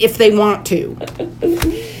read it if they want to.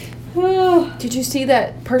 Did you see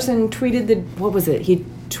that person tweeted what was it? He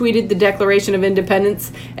tweeted the Declaration of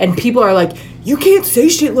Independence, and people are like, "You can't say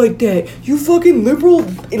shit like that. You fucking liberal."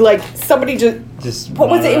 Like somebody Just what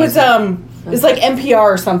was it? It was like NPR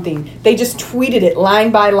or something. They just tweeted it line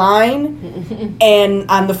by line, and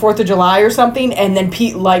on the 4th of July or something, and then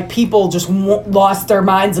people just lost their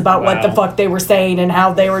minds about what the Wow. fuck they were saying and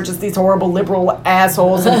how they were just these horrible liberal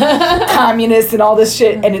assholes and communists and all this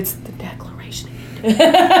shit. And it's the Declaration.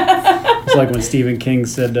 It's like when Stephen King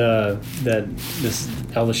said that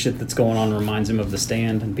all the shit that's going on reminds him of The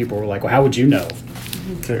Stand, and people were like, "Well, how would you know?"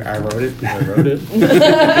 I wrote it. I wrote it.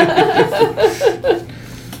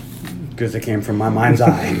 Because it came from my mind's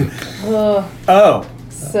eye. Oh, Oh,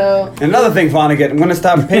 so another thing, Vonnegut. I'm going to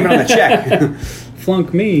stop payment on the check.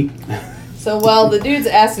 Flunk me. while the dude's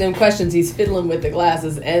asking him questions, he's fiddling with the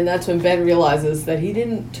glasses, and that's when Ben realizes that he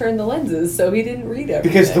didn't turn the lenses, so he didn't read everything.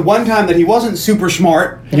 Because the one time that he wasn't super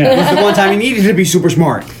smart Yeah. was the one time he needed to be super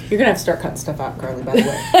smart. You're gonna have to start cutting stuff out, Carly. By the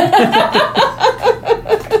way.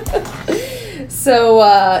 So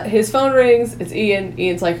his phone rings. It's Ian.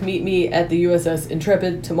 Ian's like, "Meet me at the USS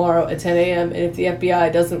Intrepid tomorrow at 10 a.m. And if the FBI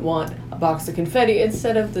doesn't want a box of confetti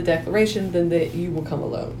instead of the Declaration, then you will come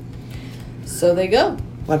alone." So they go.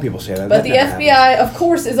 A lot of people say that. But That the never FBI, of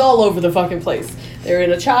course, is all over the fucking place. They're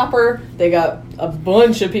in a chopper. They got a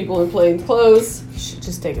bunch of people in plain clothes. You should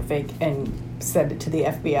just take a fake and send it to the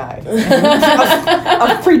FBI.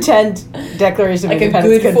 a pretend Declaration of Like a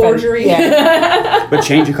Independence good confetti. forgery. Yeah. happens. But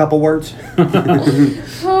change a couple words.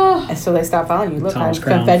 And so they stop following you. Look, Tom's I'm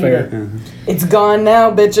Crown confetti. Fair. It's gone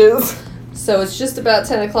now, bitches. So it's just about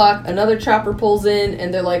 10 o'clock. Another chopper pulls in,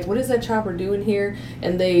 and they're like, "What is that chopper doing here?"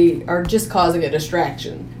 And they are just causing a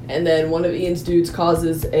distraction. And then one of Ian's dudes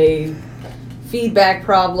causes a feedback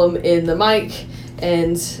problem in the mic,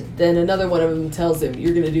 and then another one of them tells him,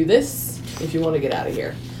 "You're going to do this if you want to get out of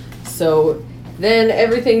here." So then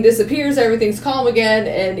everything disappears, everything's calm again,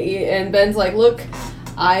 and Ben's like, "Look,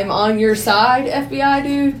 I'm on your side, FBI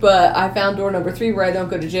dude, but I found door number 3 where I don't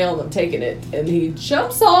go to jail, and I'm taking it." And he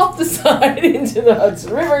jumps off the side into the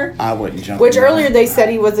Hudson River. I wouldn't jump. Which in that. earlier they said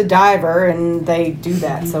he was a diver, and they do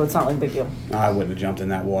that, so it's not like a big deal. I wouldn't have jumped in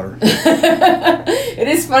that water. It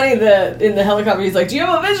is funny that in the helicopter he's like, "Do you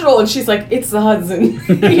have a visual?" And she's like, "It's the Hudson."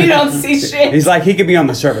 You don't see shit. He's like, he could be on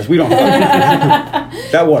the surface. We don't know.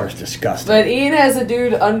 That water's disgusting. But Ian has a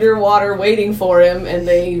dude underwater waiting for him, and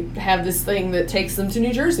they have this thing that takes them to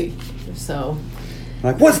New Jersey. So,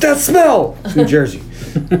 Like, what's that smell? It's New Jersey.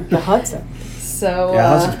 The Hudson. Yeah,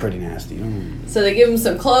 Hudson's pretty nasty. So they give him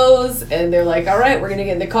some clothes, and they're like, "All right, we're gonna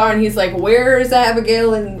get in the car." And he's like, "Where's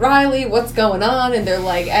Abigail and Riley? What's going on?" And they're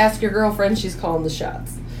like, "Ask your girlfriend. She's calling the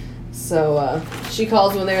shots." So she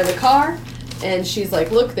calls when they're in the car, and she's like,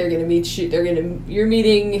 "Look, they're gonna meet you. You're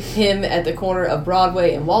meeting him at the corner of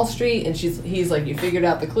Broadway and Wall Street." And he's like, "You figured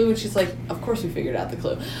out the clue?" And she's like, "Of course we figured out the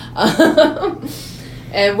clue."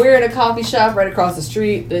 And we're in a coffee shop right across the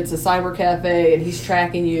street. It's a cyber cafe, and he's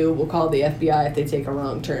tracking you. We'll call the FBI if they take a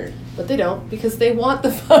wrong turn. But they don't, because they want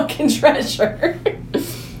the fucking treasure.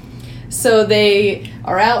 So they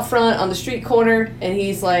are out front on the street corner, and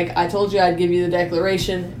he's like, I told you I'd give you the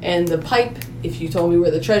declaration and the pipe. If you told me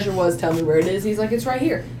where the treasure was, tell me where it is. He's like, it's right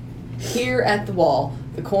here. Here at the wall.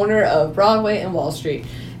 The corner of Broadway and Wall Street.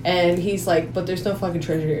 And he's like, but there's no fucking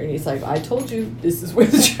treasure here. And he's like, I told you this is where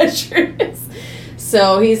the treasure is.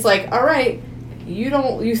 So he's like, all right,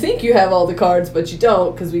 you think you have all the cards, but you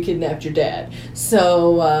don't, because we kidnapped your dad.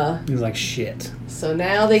 So He's like, shit. So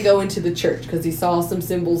now they go into the church, because he saw some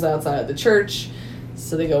symbols outside of the church.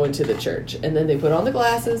 So they go into the church, and then they put on the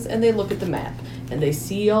glasses, and they look at the map, and they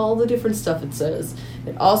see all the different stuff it says.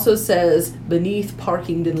 It also says, beneath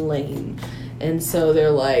Parkington Lane. And so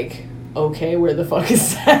they're like, okay, where the fuck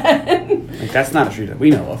is that? Like, that's not a street that we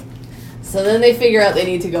know of. So then they figure out they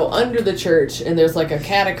need to go under the church, and there's like a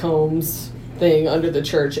catacombs thing under the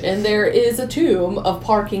church, and there is a tomb of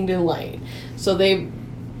Parkington Lane. So they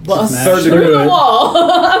bust Smash through through the it. wall.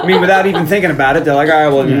 I mean, without even thinking about it, they're like,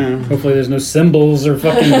 all right, well, Hopefully there's no symbols or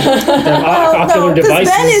fucking ocular because devices.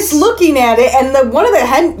 Ben is looking at it, and one of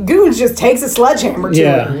the goons just takes a sledgehammer to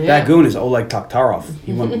Yeah. it. that goon is Oleg Taktarov.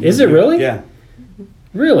 He won- Is it really? Yeah.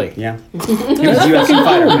 Really? Yeah. He was That's a UFC fucking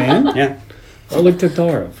fighter. cool, man. Yeah. Oleg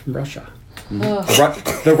Taktarov from Russia.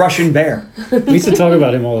 The Russian bear. We used to talk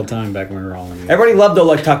about him all the time back when we were all in. Everybody loved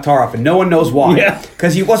Oleg Taktarov, and no one knows why. Yeah.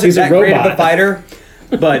 Because he wasn't He's a that great of a robot. fighter,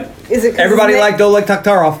 but Is it 'cause everybody his name- liked Oleg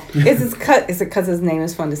Taktarov. Is it because his name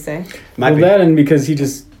is fun to say? Might Well, be. that and because he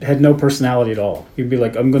just had no personality at all. He'd be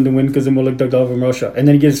like, I'm going to win because I'm Oleg Taktarov from Russia. And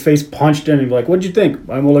then he'd get his face punched in and he'd be like, what'd you think?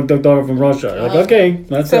 I'm Oleg Taktarov from Russia. Like, okay,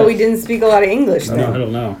 that's So it. he didn't speak a lot of English No, I then.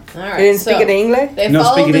 don't know. All right, He didn't so speak any English? They No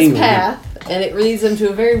follow speaking this English. path, and it leads them to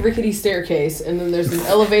a very rickety staircase, and then there's an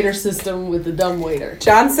elevator system with the dumbwaiter.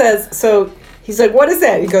 John says, so he's like, what is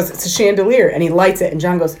that? He goes, it's a chandelier. And he lights it. And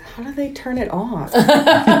John goes, how do they turn it off?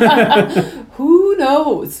 Who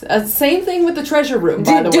knows? Same thing with the treasure room,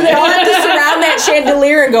 by the Do way. they all have to surround that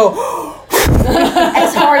chandelier and go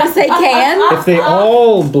as hard as they can? If they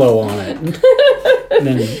all blow on it,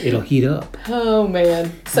 then it'll heat up. Oh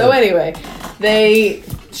man. So anyway,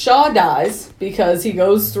 Shaw dies because he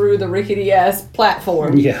goes through the rickety ass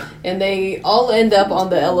platform. Yeah. And they all end up on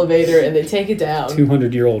the elevator and they take it down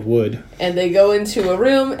 200-year-old wood. and they go into a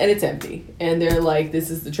room and it's empty. And they're like, this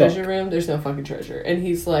is the treasure room, there's no fucking treasure. And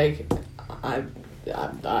he's like, I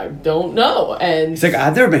don't know. And He's like,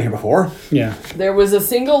 I've never been here before. Yeah. there was a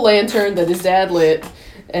single lantern that his dad lit,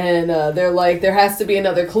 and they're like, there has to be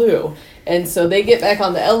another clue. And so they get back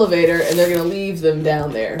on the elevator, and they're gonna leave them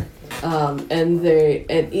down there. And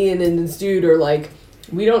Ian and this dude are like,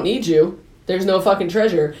 we don't need you. There's no fucking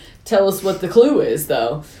treasure. Tell us what the clue is,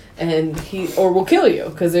 though, and or we'll kill you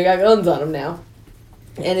because they got guns on him now.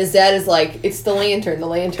 And his dad is like, it's the lantern. The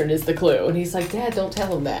lantern is the clue. And he's like, Dad, don't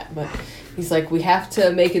tell him that. But he's like, we have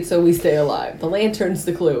to make it so we stay alive. The lantern's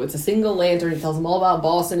the clue. It's a single lantern. He tells them all about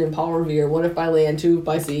Boston and Paul Revere. 1 if by land, 2 if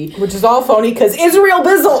by sea. Which is all phony because Israel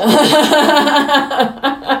Bizzle.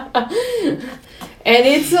 And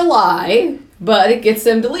it's a lie, but it gets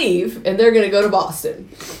them to leave. And they're going to go to Boston.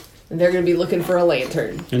 And they're going to be looking for a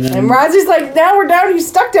lantern. And then And Rosie's like, now we're down, he's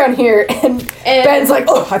stuck down here. And Ben's like,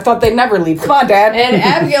 oh, I thought they'd never leave. Come on, Dad. And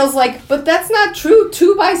Abigail's like, but that's not true.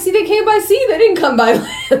 2 by sea, they came by sea. They didn't come by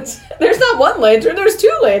land. There's not 1 lantern, there's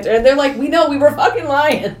 2 lanterns. And they're like, we know, we were fucking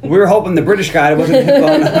lying. We were hoping the British guy wasn't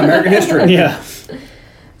on American history. yeah.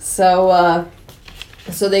 So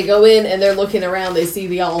they go in and they're looking around. They see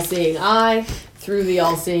the all-seeing eye. Through the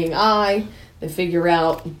all-seeing eye, they figure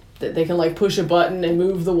out that they can like push a button and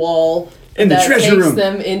move the wall. In the that treasure takes room.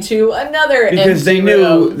 them into another Because they empty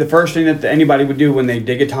knew room. the first thing that anybody would do when they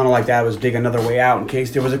dig a tunnel like that was dig another way out. In case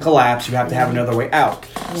there was a collapse, you have to have another way out.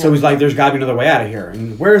 So he's like, there's got to be another way out of here.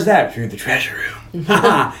 And where is that? Through the treasure room.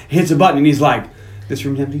 He hits a button and he's like, this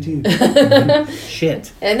room's empty too.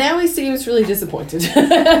 Shit. And now he seems really disappointed.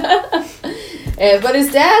 But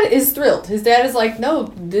his dad is thrilled. His dad is like,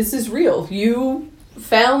 no, this is real. You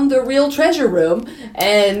found the real treasure room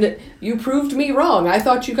and you proved me wrong. I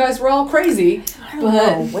thought you guys were all crazy. I don't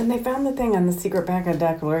know. When they found the thing on the secret back of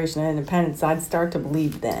Declaration of Independence, I'd start to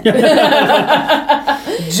believe then.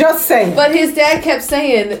 Just saying. But his dad kept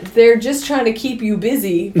saying they're just trying to keep you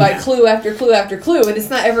busy by clue after clue after clue, and it's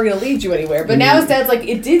not ever going to lead you anywhere. But now his dad's like,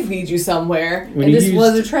 it did lead you somewhere, When and he this used-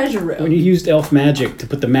 was a treasure room. When you used elf magic to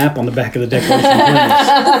put the map on the back of the Declaration of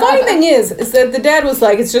Independence. The funny thing is that the dad was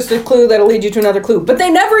like, it's just a clue that'll lead you to another clue. But they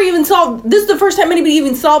never even solved, this is the first time anybody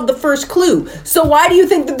even solved the first clue. So why do you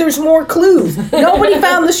think that there's more clues? Nobody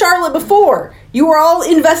found the Charlotte before. You were all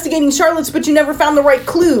investigating Charlotte's, but you never found the right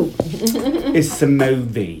clue. It's a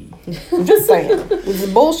movie. I'm just saying. This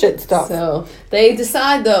is bullshit stuff. So they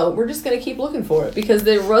decide, though, we're just going to keep looking for it because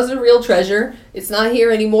there was a real treasure. It's not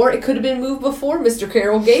here anymore. It could have been moved before Mr.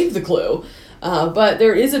 Carroll gave the clue. But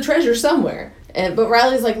there is a treasure somewhere. But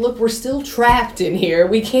Riley's like, look, we're still trapped in here.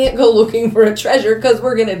 We can't go looking for a treasure because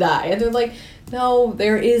we're going to die. And they're like, no,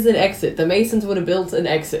 there is an exit. The Masons would have built an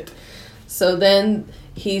exit. So then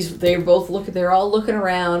they're all looking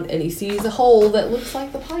around, and he sees a hole that looks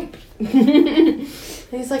like the pipe. And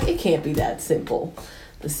he's like, it can't be that simple.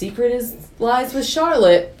 The secret lies with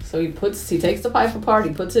Charlotte. So he takes the pipe apart,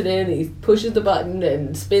 he puts it in, he pushes the button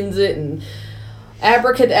and spins it, and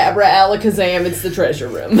abracadabra, alakazam, it's the treasure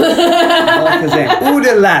room. Alakazam.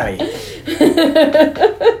 Oodalali.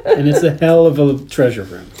 And it's a hell of a treasure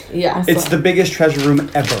room. Yeah. It's the biggest treasure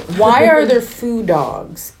room ever. Why are there foo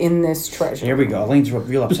dogs in this treasure? Here we go. Elaine's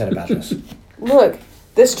real upset about this. Look,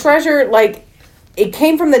 this treasure, like, it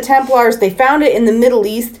came from the Templars. They found it in the Middle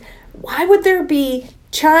East. Why would there be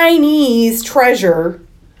Chinese treasure?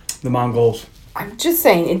 The Mongols. I'm just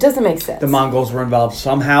saying, it doesn't make sense. The Mongols were involved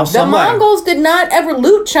somehow, The somewhere. Mongols did not ever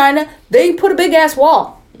loot China. They put a big ass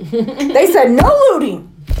wall. They said no looting.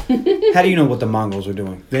 How do you know what the Mongols were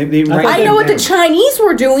doing? I know what the Chinese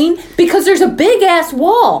were doing because there's a big ass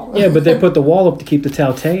wall. Yeah, but they put the wall up to keep the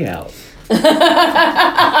Tao Te out.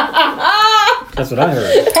 That's what I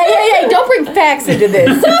heard. Hey, don't bring facts into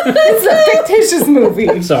this. This is a fictitious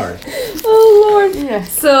movie. Sorry. Oh, Lord. Yeah.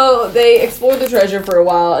 So they explore the treasure for a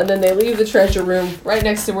while, and then they leave the treasure room right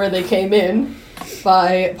next to where they came in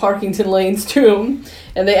by Parkington Lane's tomb.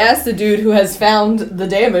 And they ask the dude who has found the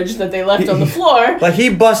damage that they left on the floor. Like, he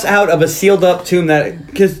busts out of a sealed up tomb that,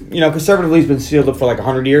 because, conservatively has been sealed up for like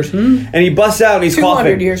 100 years. And he busts out and he's 200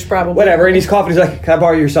 coughing. years probably. Whatever. And he's coughing. He's like, can I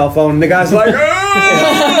borrow your cell phone? And the guy's like,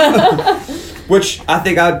 "Ah!" Which I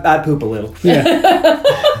think I'd poop a little. Yeah.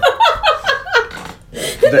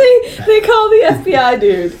 They call the FBI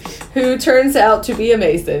dude, who turns out to be a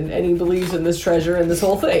Mason, and he believes in this treasure and this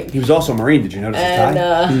whole thing. He was also a Marine. Did you notice his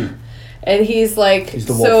tie? And he's like, He's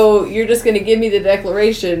the so you're just going to give me the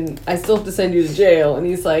declaration, I still have to send you to jail. And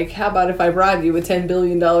he's like, how about if I bribe you with $10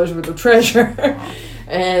 billion worth of treasure?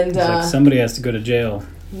 And It's like somebody has to go to jail.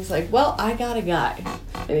 he's like, well, I got a guy.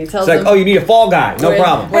 And he tells It's like, him, oh, you need a fall guy. No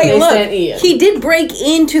problem. When Hey, they look, sent Ian. he did break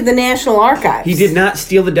into the National Archives. He did not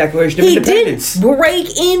steal the Declaration of He Independence. did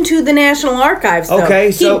break into the National Archives, though.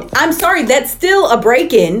 Okay, so- I'm sorry, that's still a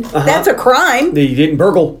break-in. That's a crime. He didn't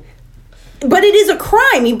burgle. But it is a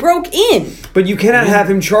crime. He broke in. But you cannot have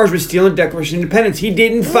him charged with stealing the Declaration of Independence. He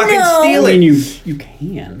didn't fucking No. steal I it. mean, you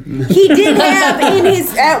can. He did have in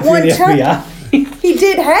his, at one The time, FBI. he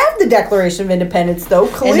did have the Declaration of Independence, though,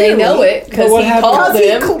 and clearly. they know it because But what he happened- called Because he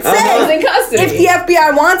him. said, He was in custody. if the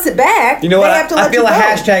FBI wants it back, You know they what? have to let I feel you a go.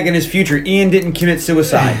 hashtag in his future. Ian didn't commit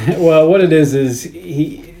suicide. Well, what it is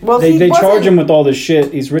he. Well, they he they charge wasn't- him with all this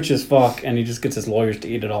shit. He's rich as fuck, and he just gets his lawyers to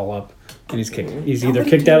eat it all up. And he's kicked. He's either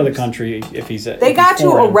kicked out of the country if he's. They got to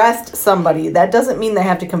arrest somebody. That doesn't mean they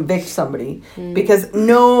have to convict somebody because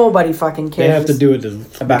nobody fucking cares. They have to do it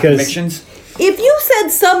About because convictions. If you said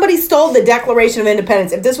somebody stole the Declaration of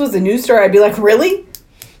Independence, if this was a news story, I'd be like, really?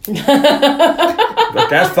 But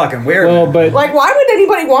that's fucking weird. Well, man. but Like, why would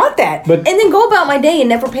anybody want that? But- and then go about my day and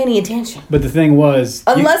never pay any attention. the thing was,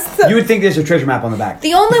 Unless you would think there's a treasure map on the back.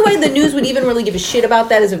 the only way the news would even really give a shit about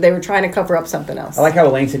that is if they were trying to cover up something else. I like how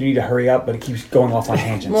Elaine said you need to hurry up, but it keeps going off on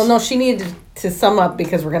tangents. Well, no, she needed to sum up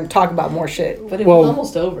because we're going to talk about more shit. But it Well- was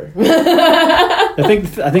almost over. I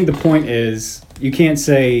think the point is you can't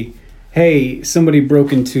say, hey, somebody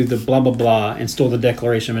broke into the blah blah blah and stole the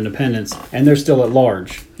Declaration of Independence, and they're still at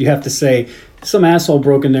large. You have to say some asshole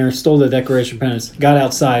broke in there, stole the Declaration of Independence, got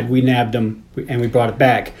outside, we nabbed him, and we brought it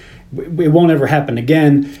back. It won't ever happen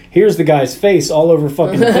again. Here's the guy's face all over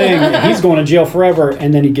fucking the thing, and he's going to jail forever,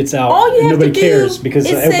 and then he gets out, All you and have nobody to do cares because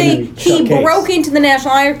is the open say and shut he case. broke into the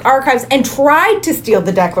National Archives and tried to steal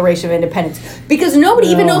the Declaration of Independence because nobody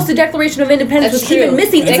even No. knows the Declaration of Independence That's was even true.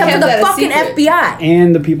 missing They except for kept the that a fucking secret. FBI.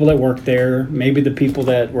 And the people that work there, maybe the people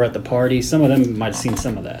that were at the party, some of them might have seen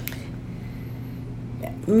some of that.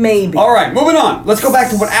 Maybe. All right, moving on. Let's go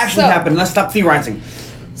back to what actually So- happened. Let's stop theorizing.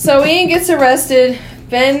 So Ian gets arrested.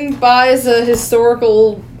 Ben buys a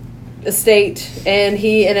historical estate, and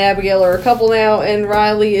he and Abigail are a couple now. And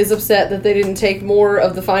Riley is upset that they didn't take more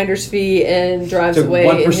of the finder's fee and drives Took away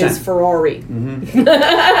 1%. in his Ferrari.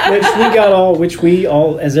 which we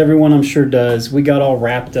all, as everyone I'm sure does, we got all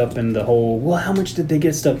wrapped up in the whole, well, how much did they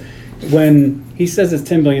get stuff? when he says it's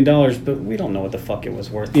 $10 billion, but we don't know what the fuck it was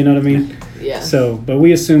worth. You know what I mean? Yeah. So, but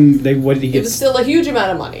we assume what he It gets. was still a huge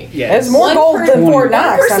amount of money. Yeah. It's more gold than Fort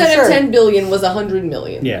Knox, I'm 1% sure. of 10 billion was 100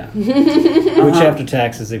 million. Yeah. Which after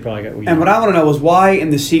taxes they probably got. And what I want to know is why in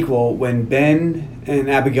the sequel, when Ben and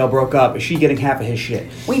Abigail broke up, is she getting half of his shit?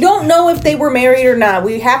 We don't know if they were married or not.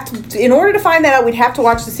 We have to, in order to find that out, we'd have to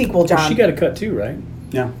watch the sequel, John. She got a cut too, right?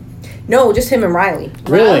 Yeah. No, just him and Riley.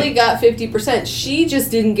 Really? Riley got 50%. She just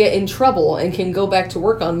didn't get in trouble and can go back to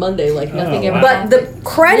work on Monday like nothing ever wow. But happened. the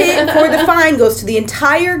credit for the fine goes to the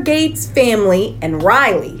entire Gates family and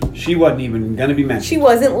Riley. She wasn't even going to be mentioned. She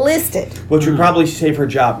wasn't listed. Which would probably save her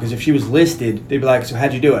job, because if she was listed, they'd be like, so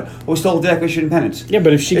how'd you do it? Well, we stole the Declaration of Independence. Yeah,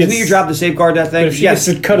 but if she Isn't gets it your job to safeguard that thing? But if she gets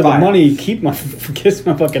a cut of the money, kiss my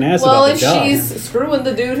fucking ass well, about the if job. she's screwing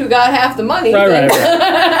the dude who got half the money, Right.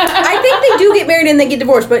 I think they do get married and they get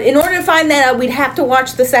divorced, but in order to find that out, we'd have to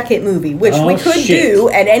watch the second movie, which Oh, we could shit. do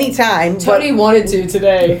at any time. but Tony wanted to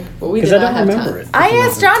today, but we did Because I not don't have remember time. it. I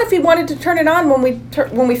asked John if he wanted to turn it on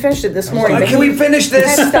when we finished it this morning. but Can he we finish had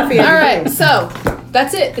this? stuff he had All to right, do. so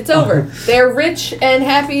that's it. It's over. They're rich and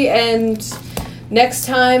happy, and next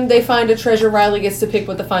time they find a treasure, Riley gets to pick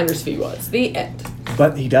what the finder's fee was. The end.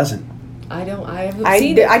 But he doesn't. I haven't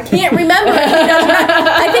seen it. I can't remember.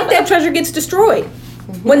 I think that treasure gets destroyed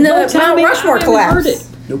when the Mount Rushmore collapsed.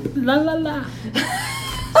 Nope. La la la.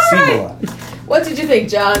 Seymour. What did you think,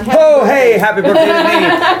 John? Happy Oh, birthday. hey, happy birthday to me.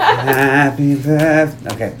 Happy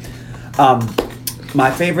birthday. Okay. My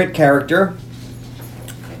favorite character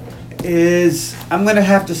is, I'm going to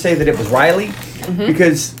have to say that it was Riley,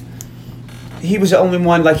 because he was the only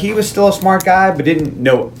one, like, he was still a smart guy, but didn't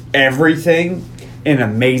know everything in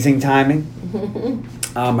amazing timing.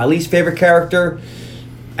 My least favorite character,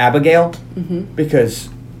 Abigail, because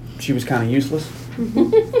she was kind of useless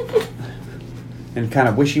and kind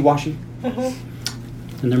of wishy-washy.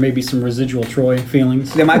 And there may be some residual Troy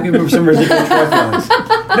feelings. There might be some residual Troy feelings.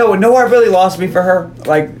 No, what really lost me for her,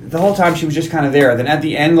 like, the whole time she was just kind of there. Then at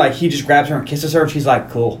the end, like, he just grabs her and kisses her, and she's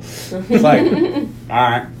like, cool. It's like, all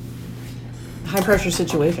right, High pressure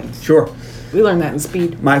situations. sure. We learned that in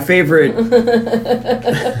Speed. My favorite...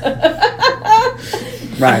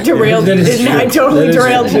 right. Derailed. That is true. I totally That is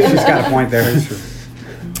derailed true. you. She's got a point there.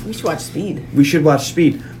 We should watch Speed. We should watch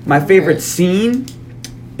Speed. My favorite scene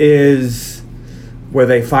is where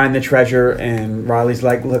they find the treasure and Riley's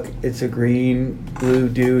like, look, it's a green, blue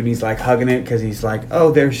dude. And he's like hugging it because he's like,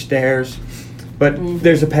 oh, there's stairs. But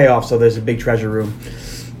there's a payoff, so there's a big treasure room.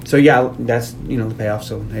 So yeah, that's, the payoff.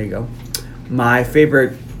 So there you go. My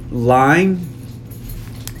favorite line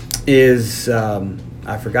is,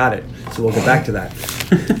 I forgot it. So we'll get back to that.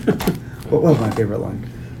 What was my favorite line?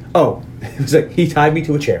 Oh, it was like, he tied me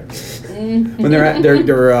to a chair. When they're at their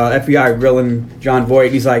FBI grilling John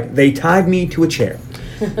Voight, he's like, they tied me to a chair.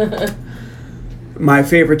 My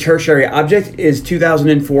favorite tertiary object is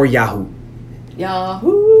 2004 Yahoo.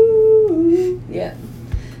 Yahoo! Yeah.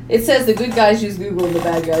 It says the good guys use Google and the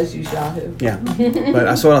bad guys use Yahoo. Yeah. But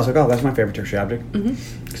I saw it, I was like, oh, that's my favorite tertiary object.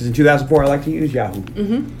 Because in 2004, I like to use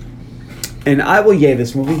Yahoo. And I will yay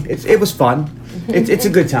this movie. It was fun. It's a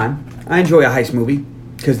good time. I enjoy a heist movie.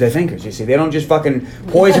 Because they're thinkers, you see. They don't just fucking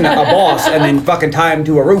poison a boss and then fucking tie him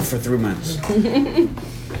to a roof for 3 months.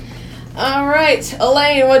 All right,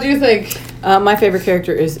 Elaine, what do you think? My favorite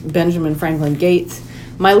character is Benjamin Franklin Gates.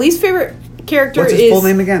 My least favorite character What's is his full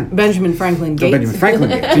name again? Benjamin Franklin No, Gates. Benjamin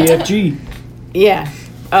Franklin. BFG. Yeah.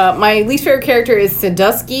 My least favorite character is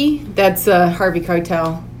Sadusky. That's Harvey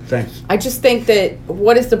Keitel. Thanks. I just think that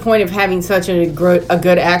what is the point of having such a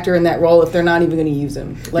good actor in that role if they're not even going to use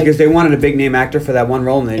him? Like, Because they wanted a big name actor for that one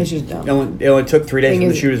role, and It's just dumb. it only took 3 days Thing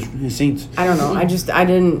for them to is- shoot his scenes. I don't know. I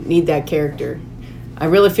didn't need that character. I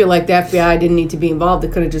really feel like the FBI didn't need to be involved.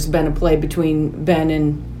 It could have just been a play between Ben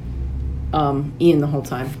and Ian the whole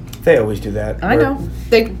time. They always do that. I know.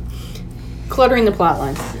 They cluttering the plot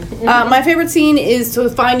lines. My favorite scene is to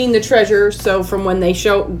finding the treasure. So from when they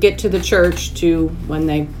get to the church to when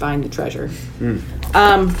they find the treasure.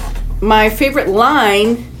 My favorite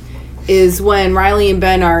line is when Riley and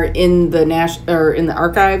Ben are in the in the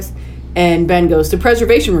archives, and Ben goes to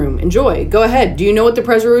preservation room. Enjoy. Go ahead. Do you know what the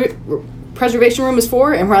preservation room is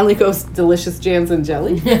for? And Riley goes, delicious jams and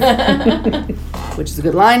jelly. Which is a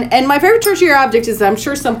good line. And my favorite tertiary object is, I'm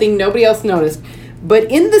sure, something nobody else noticed.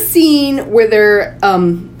 But in the scene where they're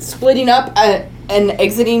splitting up and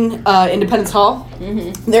exiting Independence Hall,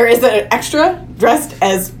 there is an extra dressed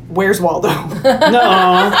as Where's Waldo.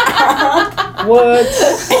 No. What?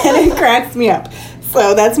 And it cracks me up.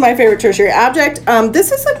 So that's my favorite tertiary object.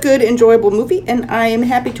 This is a good, enjoyable movie, and I am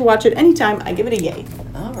happy to watch it anytime. I give it a yay.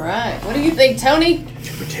 All right. What do you think, Tony?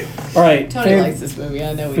 All right. Tony likes this movie.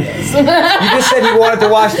 I know he does. You just said you wanted to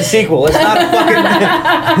watch the sequel. It's not a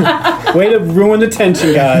fucking... Way to ruin the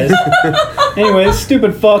tension, guys. Anyway, this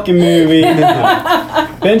stupid fucking movie.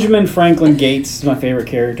 Benjamin Franklin Gates is my favorite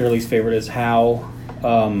character. Least favorite is Hal.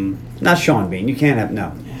 Not Sean Bean. You can't have...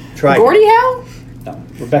 No. Try. Gordie Howe? No,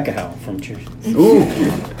 Rebecca Howe from Cheers. Ooh.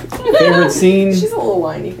 Favorite scene? She's a little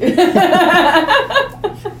whiny.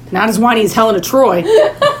 Not as whiny as Helena Troy.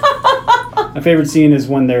 My favorite scene is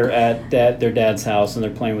when they're at their dad's house and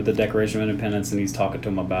they're playing with the Declaration of Independence and he's talking to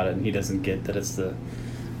him about it and he doesn't get that it's the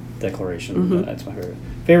Declaration. But that's my favorite.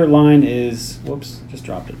 Favorite line is, whoops, just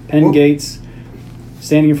dropped it. Penn Gates,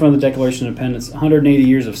 standing in front of the Declaration of Independence, 180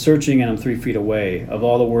 years of searching and I'm 3 feet away. Of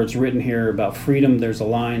all the words written here about freedom, there's a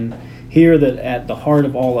line here that at the heart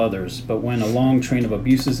of all others. But when a long train of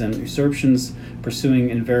abuses and usurpations pursuing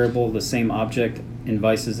invariable the same object in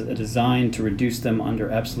vices designed to reduce them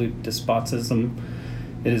under absolute despotism,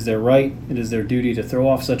 it is their right, it is their duty to throw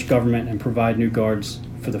off such government and provide new guards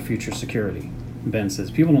for the future security. Ben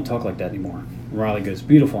says, people don't talk like that anymore. Riley goes,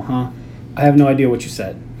 beautiful, huh? I have no idea what you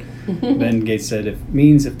said. Ben Gates said, if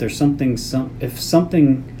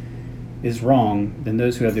something is wrong, then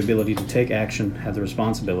those who have the ability to take action have the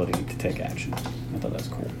responsibility to take action. I thought that was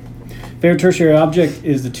cool. Favorite tertiary object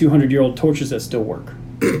is the 200-year-old torches that still work.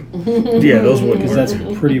 Yeah, those would Because work.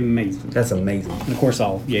 that's pretty amazing. That's amazing. And of course,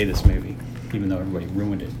 I'll yay this movie, even though everybody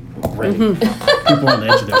ruined it already. People on the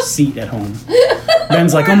edge of their seat at home.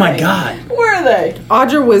 Ben's like, oh my God. Where are they?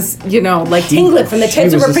 Audra was, like tingling from the she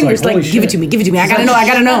tips of was her just fingers, like, like, holy give it shit. to me, give it to me. I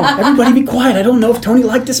gotta know. Everybody be quiet. I don't know if Tony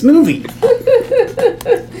liked this movie.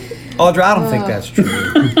 Audra, I don't think that's true.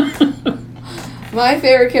 My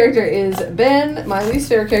favorite character is Ben. My least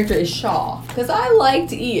favorite character is Shaw. Because I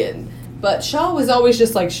liked Ian. But Shaw was always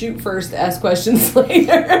just like, shoot first, ask questions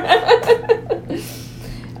later.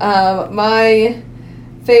 My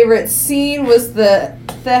favorite scene was the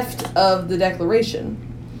theft of the Declaration.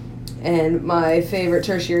 And my favorite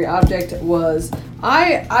tertiary object was...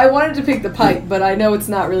 I wanted to pick the pipe, but I know it's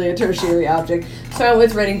not really a tertiary object. So I went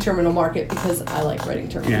with Reading Terminal Market because I like Reading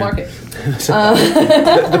Terminal Market.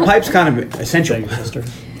 The pipe's kind of essential. Thank you, sister.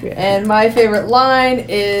 And my favorite line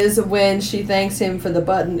is when she thanks him for the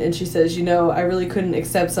button and she says, I really couldn't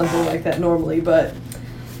accept something like that normally, but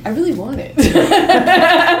I really want it.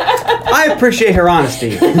 I appreciate her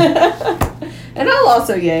honesty. And I'll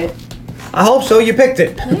also yay it. I hope so. You picked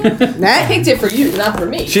it. I picked it for you, not for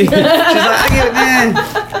me. She's like, I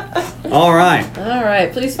give it, All right. All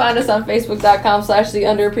right. Please find us on Facebook.com/The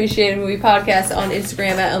Underappreciated Movie Podcast, on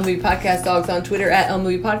Instagram at Unmovie Podcast Dogs, on Twitter at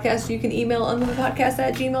Unmovie Podcast. You can email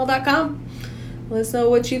unmoviepodcast@gmail.com. Let us know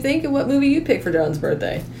what you think and what movie you pick for John's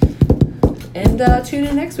birthday. And tune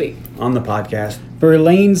in next week. On the podcast. For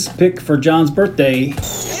Elaine's pick for John's birthday.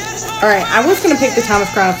 All right, I was going to pick the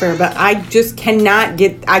Thomas Crown Affair, but I just cannot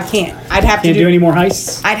I can't. I'd have Can't to do any more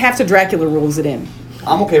heists? I'd have to Dracula rules it in.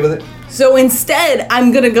 I'm okay with it. So instead,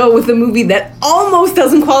 I'm going to go with a movie that almost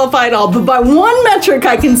doesn't qualify at all, but by one metric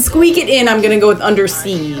I can squeak it in. I'm going to go with Under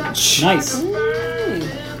Siege. Nice.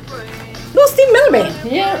 Little Steve Miller Band.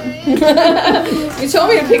 Yeah. You told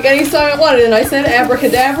me to pick any song I wanted, and I said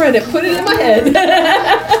abracadabra, and it put it in my head.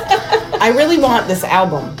 I really want this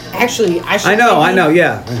album. Actually, I should. I know,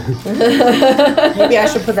 yeah. Maybe I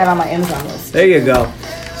should put that on my Amazon list. There you go.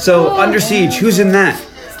 So, Under Siege, who's in that?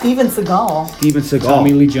 Steven Seagal. Steven Seagal.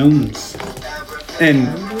 Tommy Lee Jones. And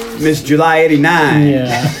Miss July 89.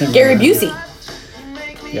 Yeah. Gary Busey.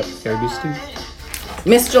 Yep, Gary Busey.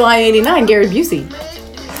 Miss July 89, Gary Busey.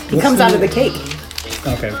 He comes out of the cake.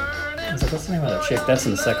 Okay. I was like, what's the name of that chick? That's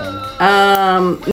in the second one.